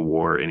 potential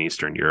war in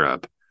Eastern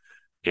Europe,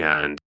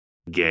 and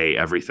gay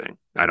everything.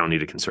 I don't need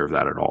to conserve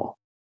that at all.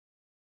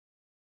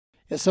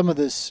 Yeah, some of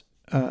this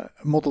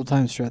multiple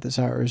times throughout this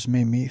hour has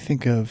made me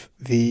think of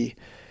the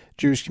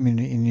Jewish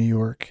community in New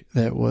York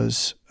that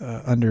was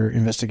under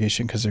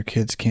investigation because their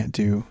kids can't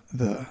do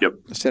the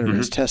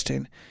standardized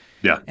testing.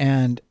 Yeah.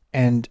 And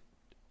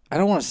I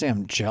don't want to say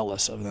I'm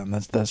jealous of them.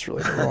 That's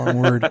really the wrong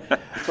word.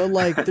 But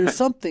like, there's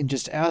something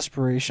just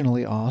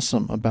aspirationally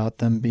awesome about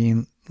them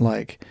being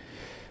like,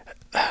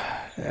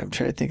 I'm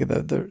trying to think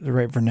of the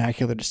right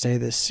vernacular to say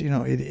this.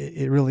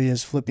 It really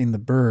is flipping the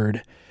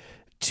bird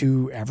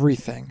to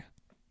everything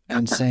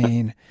and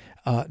saying,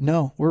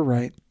 no, we're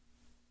right.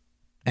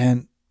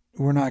 And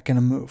we're not going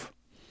to move.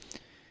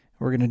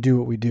 We're going to do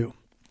what we do.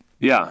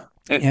 Yeah.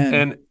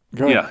 And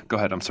go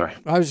ahead. I'm sorry.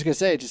 I was just going to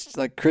say, just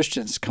like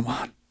Christians, come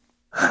on.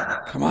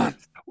 Come on.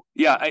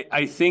 Yeah,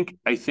 I think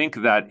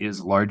that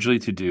is largely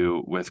to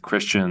do with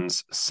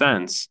Christians'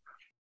 sense.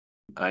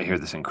 I hear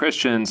this in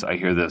Christians. I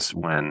hear this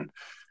when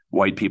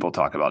white people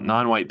talk about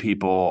non-white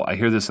people. I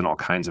hear this in all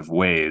kinds of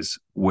ways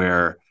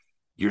where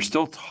you're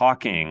still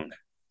talking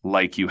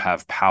like you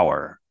have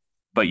power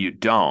but you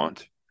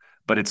don't.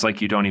 But it's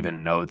like you don't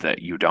even know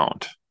that you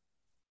don't.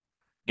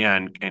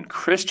 And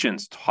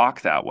Christians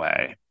talk that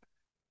way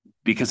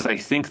because I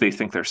think they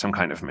think they're some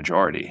kind of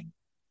majority.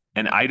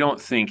 And I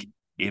don't think,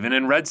 even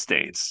in red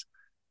states,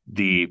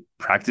 the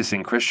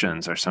practicing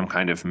Christians are some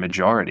kind of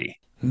majority.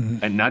 Mm-hmm.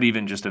 And not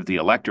even just of the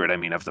electorate, I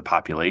mean of the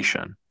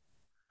population.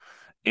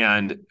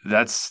 And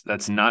that's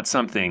not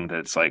something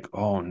that's like,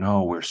 oh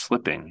no, we're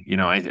slipping.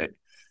 I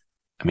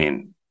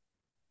mean,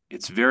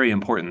 it's very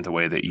important the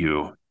way that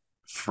you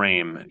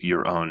frame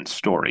your own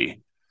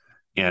story.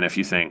 And if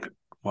you think,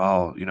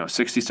 well,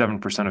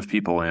 67% of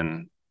people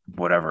in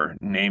whatever,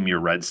 name your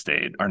red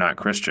state, are not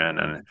Christian,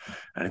 and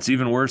it's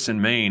even worse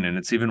in Maine, and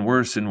it's even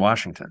worse in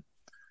Washington,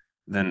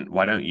 then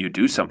why don't you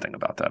do something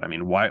about that? I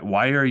mean,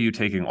 why are you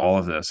taking all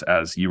of this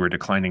as you were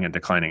declining and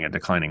declining and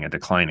declining and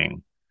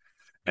declining,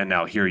 and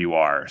now here you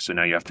are? So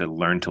now you have to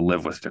learn to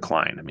live with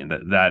decline. I mean,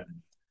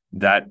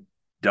 that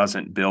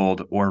doesn't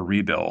build or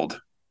rebuild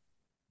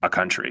a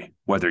country,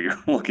 whether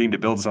you're looking to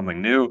build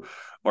something new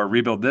or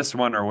rebuild this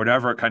one or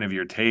whatever kind of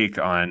your take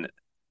on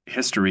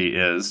history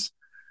is.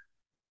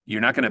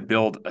 You're not going to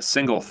build a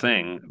single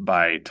thing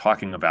by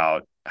talking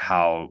about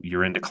how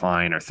you're in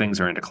decline or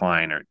things are in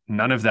decline, or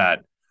none of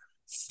that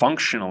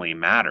functionally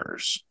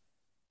matters.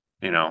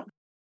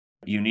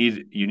 You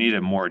need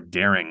a more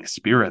daring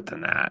spirit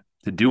than that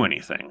to do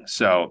anything.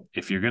 So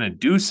if you're going to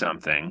do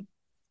something,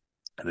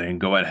 then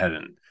go ahead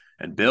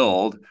and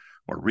build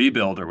or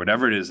rebuild or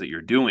whatever it is that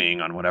you're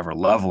doing on whatever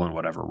level in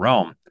whatever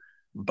realm,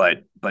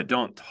 but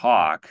don't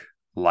talk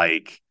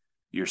like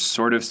you're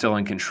sort of still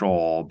in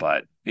control,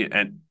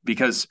 and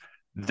because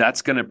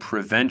that's going to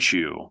prevent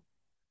you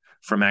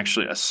from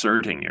actually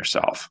asserting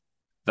yourself.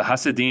 The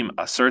Hasidim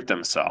assert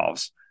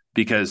themselves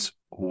because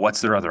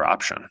what's their other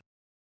option?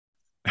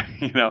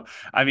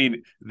 I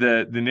mean,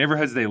 the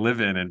neighborhoods they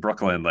live in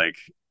Brooklyn, like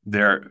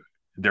their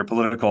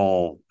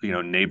political,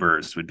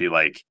 neighbors would be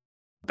like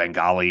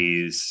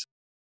Bengalis,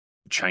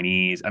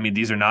 Chinese. I mean,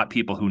 these are not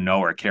people who know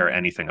or care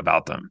anything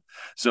about them.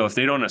 So if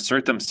they don't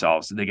assert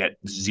themselves, they get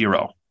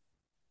zero,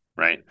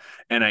 right?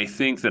 And I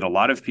think that a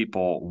lot of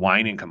people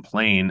whine and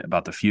complain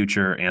about the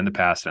future and the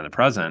past and the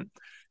present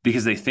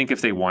because they think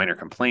if they whine or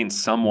complain,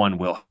 someone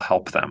will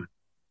help them.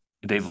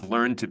 They've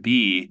learned to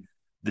be,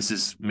 this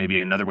is maybe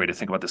another way to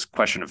think about this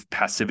question of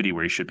passivity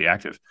where you should be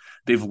active.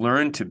 They've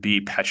learned to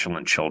be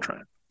petulant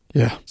children.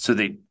 Yeah. So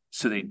they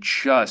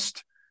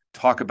just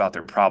talk about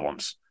their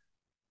problems.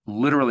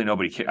 Literally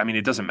nobody cares. I mean,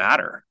 it doesn't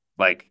matter.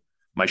 Like,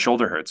 my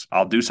shoulder hurts.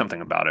 I'll do something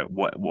about it.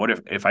 What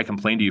if I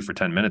complain to you for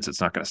 10 minutes,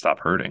 it's not going to stop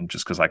hurting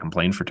just because I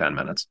complained for 10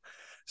 minutes.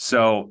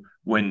 So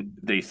when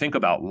they think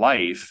about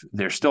life,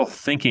 they're still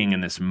thinking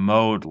in this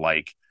mode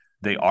like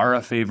they are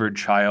a favored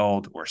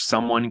child or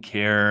someone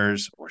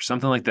cares or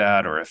something like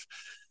that. Or if,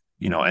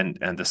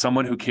 and the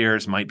someone who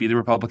cares might be the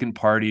Republican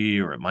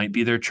Party, or it might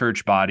be their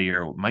church body,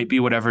 or it might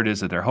be whatever it is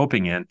that they're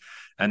hoping in.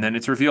 And then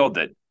it's revealed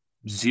that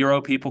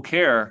zero people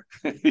care.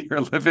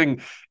 You're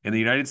living in the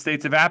United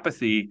States of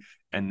apathy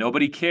and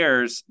nobody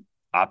cares.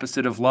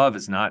 Opposite of love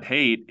is not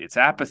hate, it's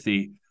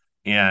apathy.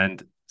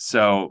 And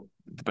so,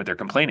 but they're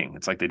complaining.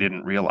 It's like they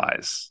didn't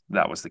realize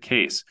that was the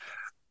case.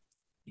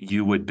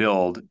 You would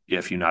build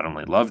if you not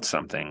only loved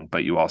something,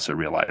 but you also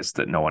realized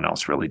that no one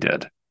else really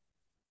did.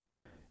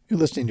 You're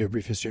listening to A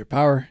Brief History of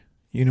Power.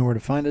 You know where to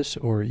find us,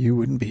 or you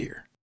wouldn't be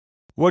here.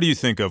 What do you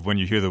think of when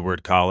you hear the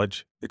word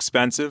college?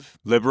 Expensive?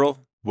 Liberal?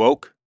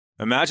 Woke?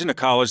 Imagine a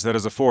college that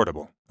is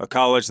affordable, a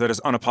college that is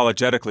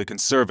unapologetically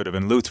conservative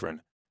and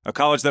Lutheran, a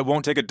college that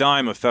won't take a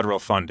dime of federal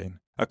funding,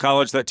 a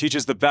college that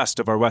teaches the best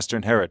of our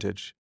Western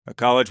heritage, a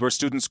college where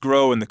students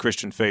grow in the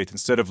Christian faith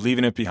instead of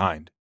leaving it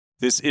behind.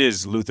 This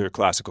is Luther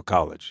Classical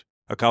College,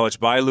 a college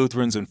by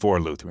Lutherans and for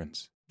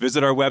Lutherans.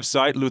 Visit our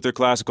website,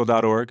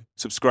 lutherclassical.org,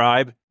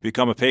 subscribe,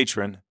 become a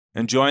patron,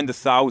 and join the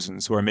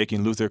thousands who are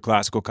making Luther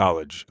Classical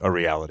College a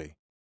reality.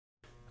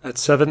 At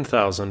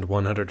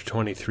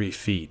 7,123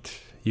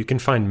 feet, you can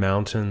find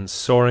mountains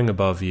soaring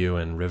above you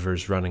and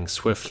rivers running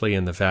swiftly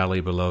in the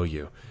valley below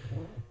you.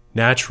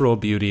 Natural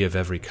beauty of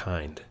every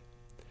kind.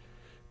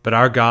 But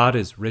our God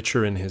is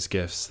richer in his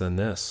gifts than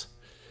this.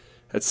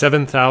 At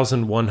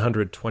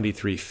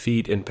 7,123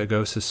 feet in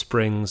Pagosa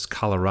Springs,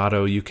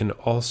 Colorado, you can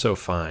also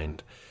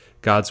find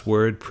God's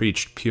Word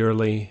preached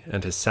purely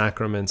and his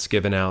sacraments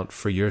given out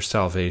for your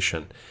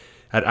salvation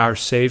at Our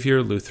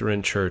Savior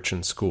Lutheran Church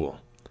and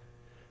School.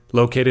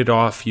 Located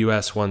off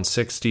US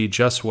 160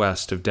 just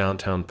west of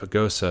downtown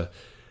Pagosa,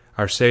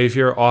 Our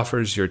Savior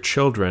offers your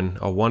children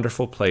a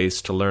wonderful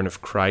place to learn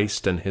of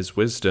Christ and his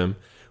wisdom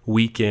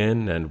week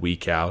in and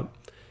week out,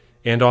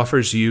 and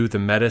offers you the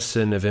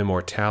medicine of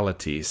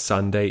immortality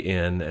Sunday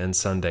in and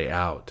Sunday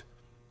out.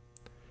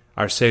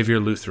 Our Savior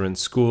Lutheran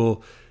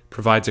School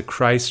provides a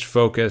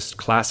Christ-focused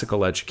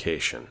classical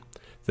education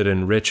that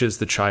enriches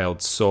the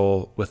child's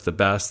soul with the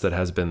best that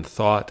has been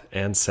thought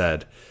and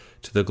said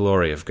to the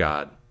glory of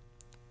God.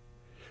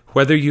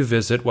 Whether you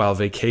visit while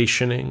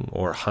vacationing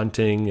or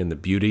hunting in the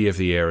beauty of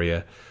the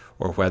area,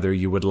 or whether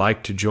you would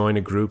like to join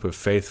a group of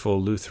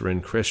faithful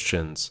Lutheran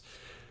Christians,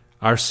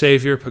 Our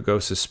Savior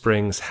Pagosa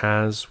Springs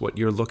has what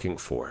you're looking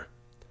for.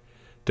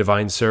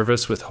 Divine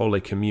service with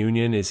Holy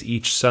Communion is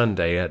each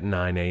Sunday at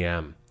 9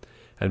 a.m.,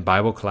 and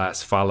Bible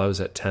class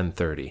follows at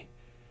 10:30.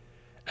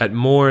 At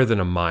more than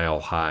a mile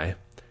high,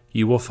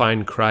 you will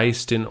find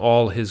Christ in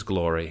all his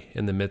glory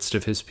in the midst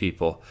of his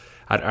people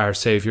at Our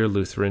Savior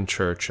Lutheran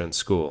Church and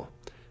School,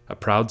 a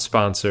proud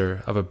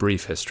sponsor of A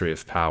Brief History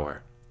of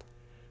Power.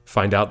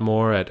 Find out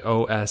more at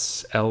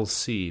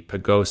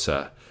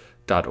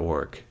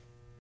oslcpagosa.org.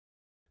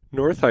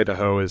 North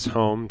Idaho is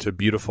home to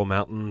beautiful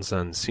mountains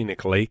and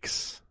scenic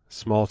lakes,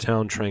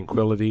 small-town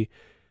tranquility,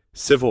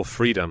 civil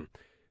freedom,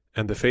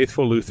 and the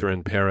faithful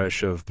Lutheran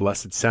parish of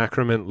Blessed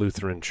Sacrament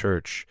Lutheran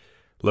Church,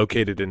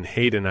 located in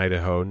Hayden,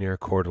 Idaho, near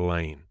Coeur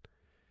d'Alene.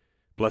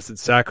 Blessed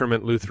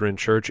Sacrament Lutheran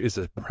Church is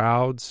a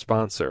proud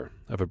sponsor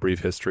of A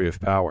Brief History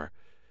of Power.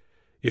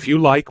 If you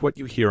like what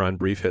you hear on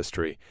Brief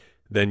History,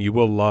 then you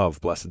will love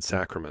Blessed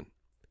Sacrament,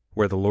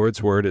 where the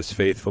Lord's Word is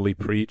faithfully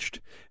preached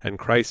and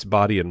Christ's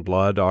body and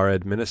blood are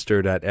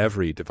administered at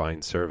every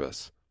divine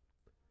service.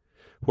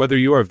 Whether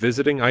you are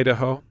visiting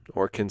Idaho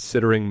or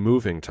considering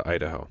moving to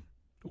Idaho,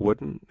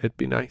 wouldn't it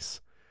be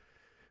nice?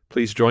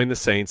 Please join the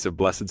saints of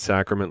Blessed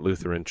Sacrament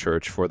Lutheran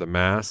Church for the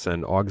Mass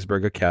and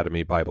Augsburg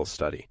Academy Bible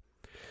Study.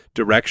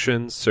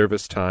 Directions,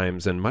 service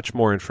times, and much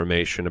more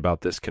information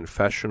about this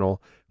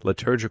confessional,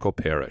 liturgical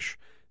parish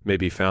may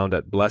be found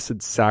at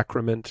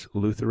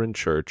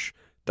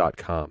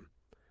blessedsacramentlutheranchurch.com.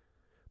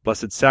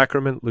 Blessed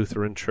Sacrament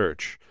Lutheran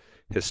Church,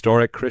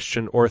 historic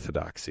Christian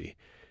orthodoxy,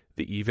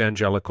 the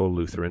evangelical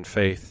Lutheran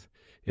faith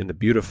in the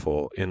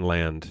beautiful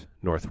inland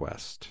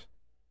Northwest.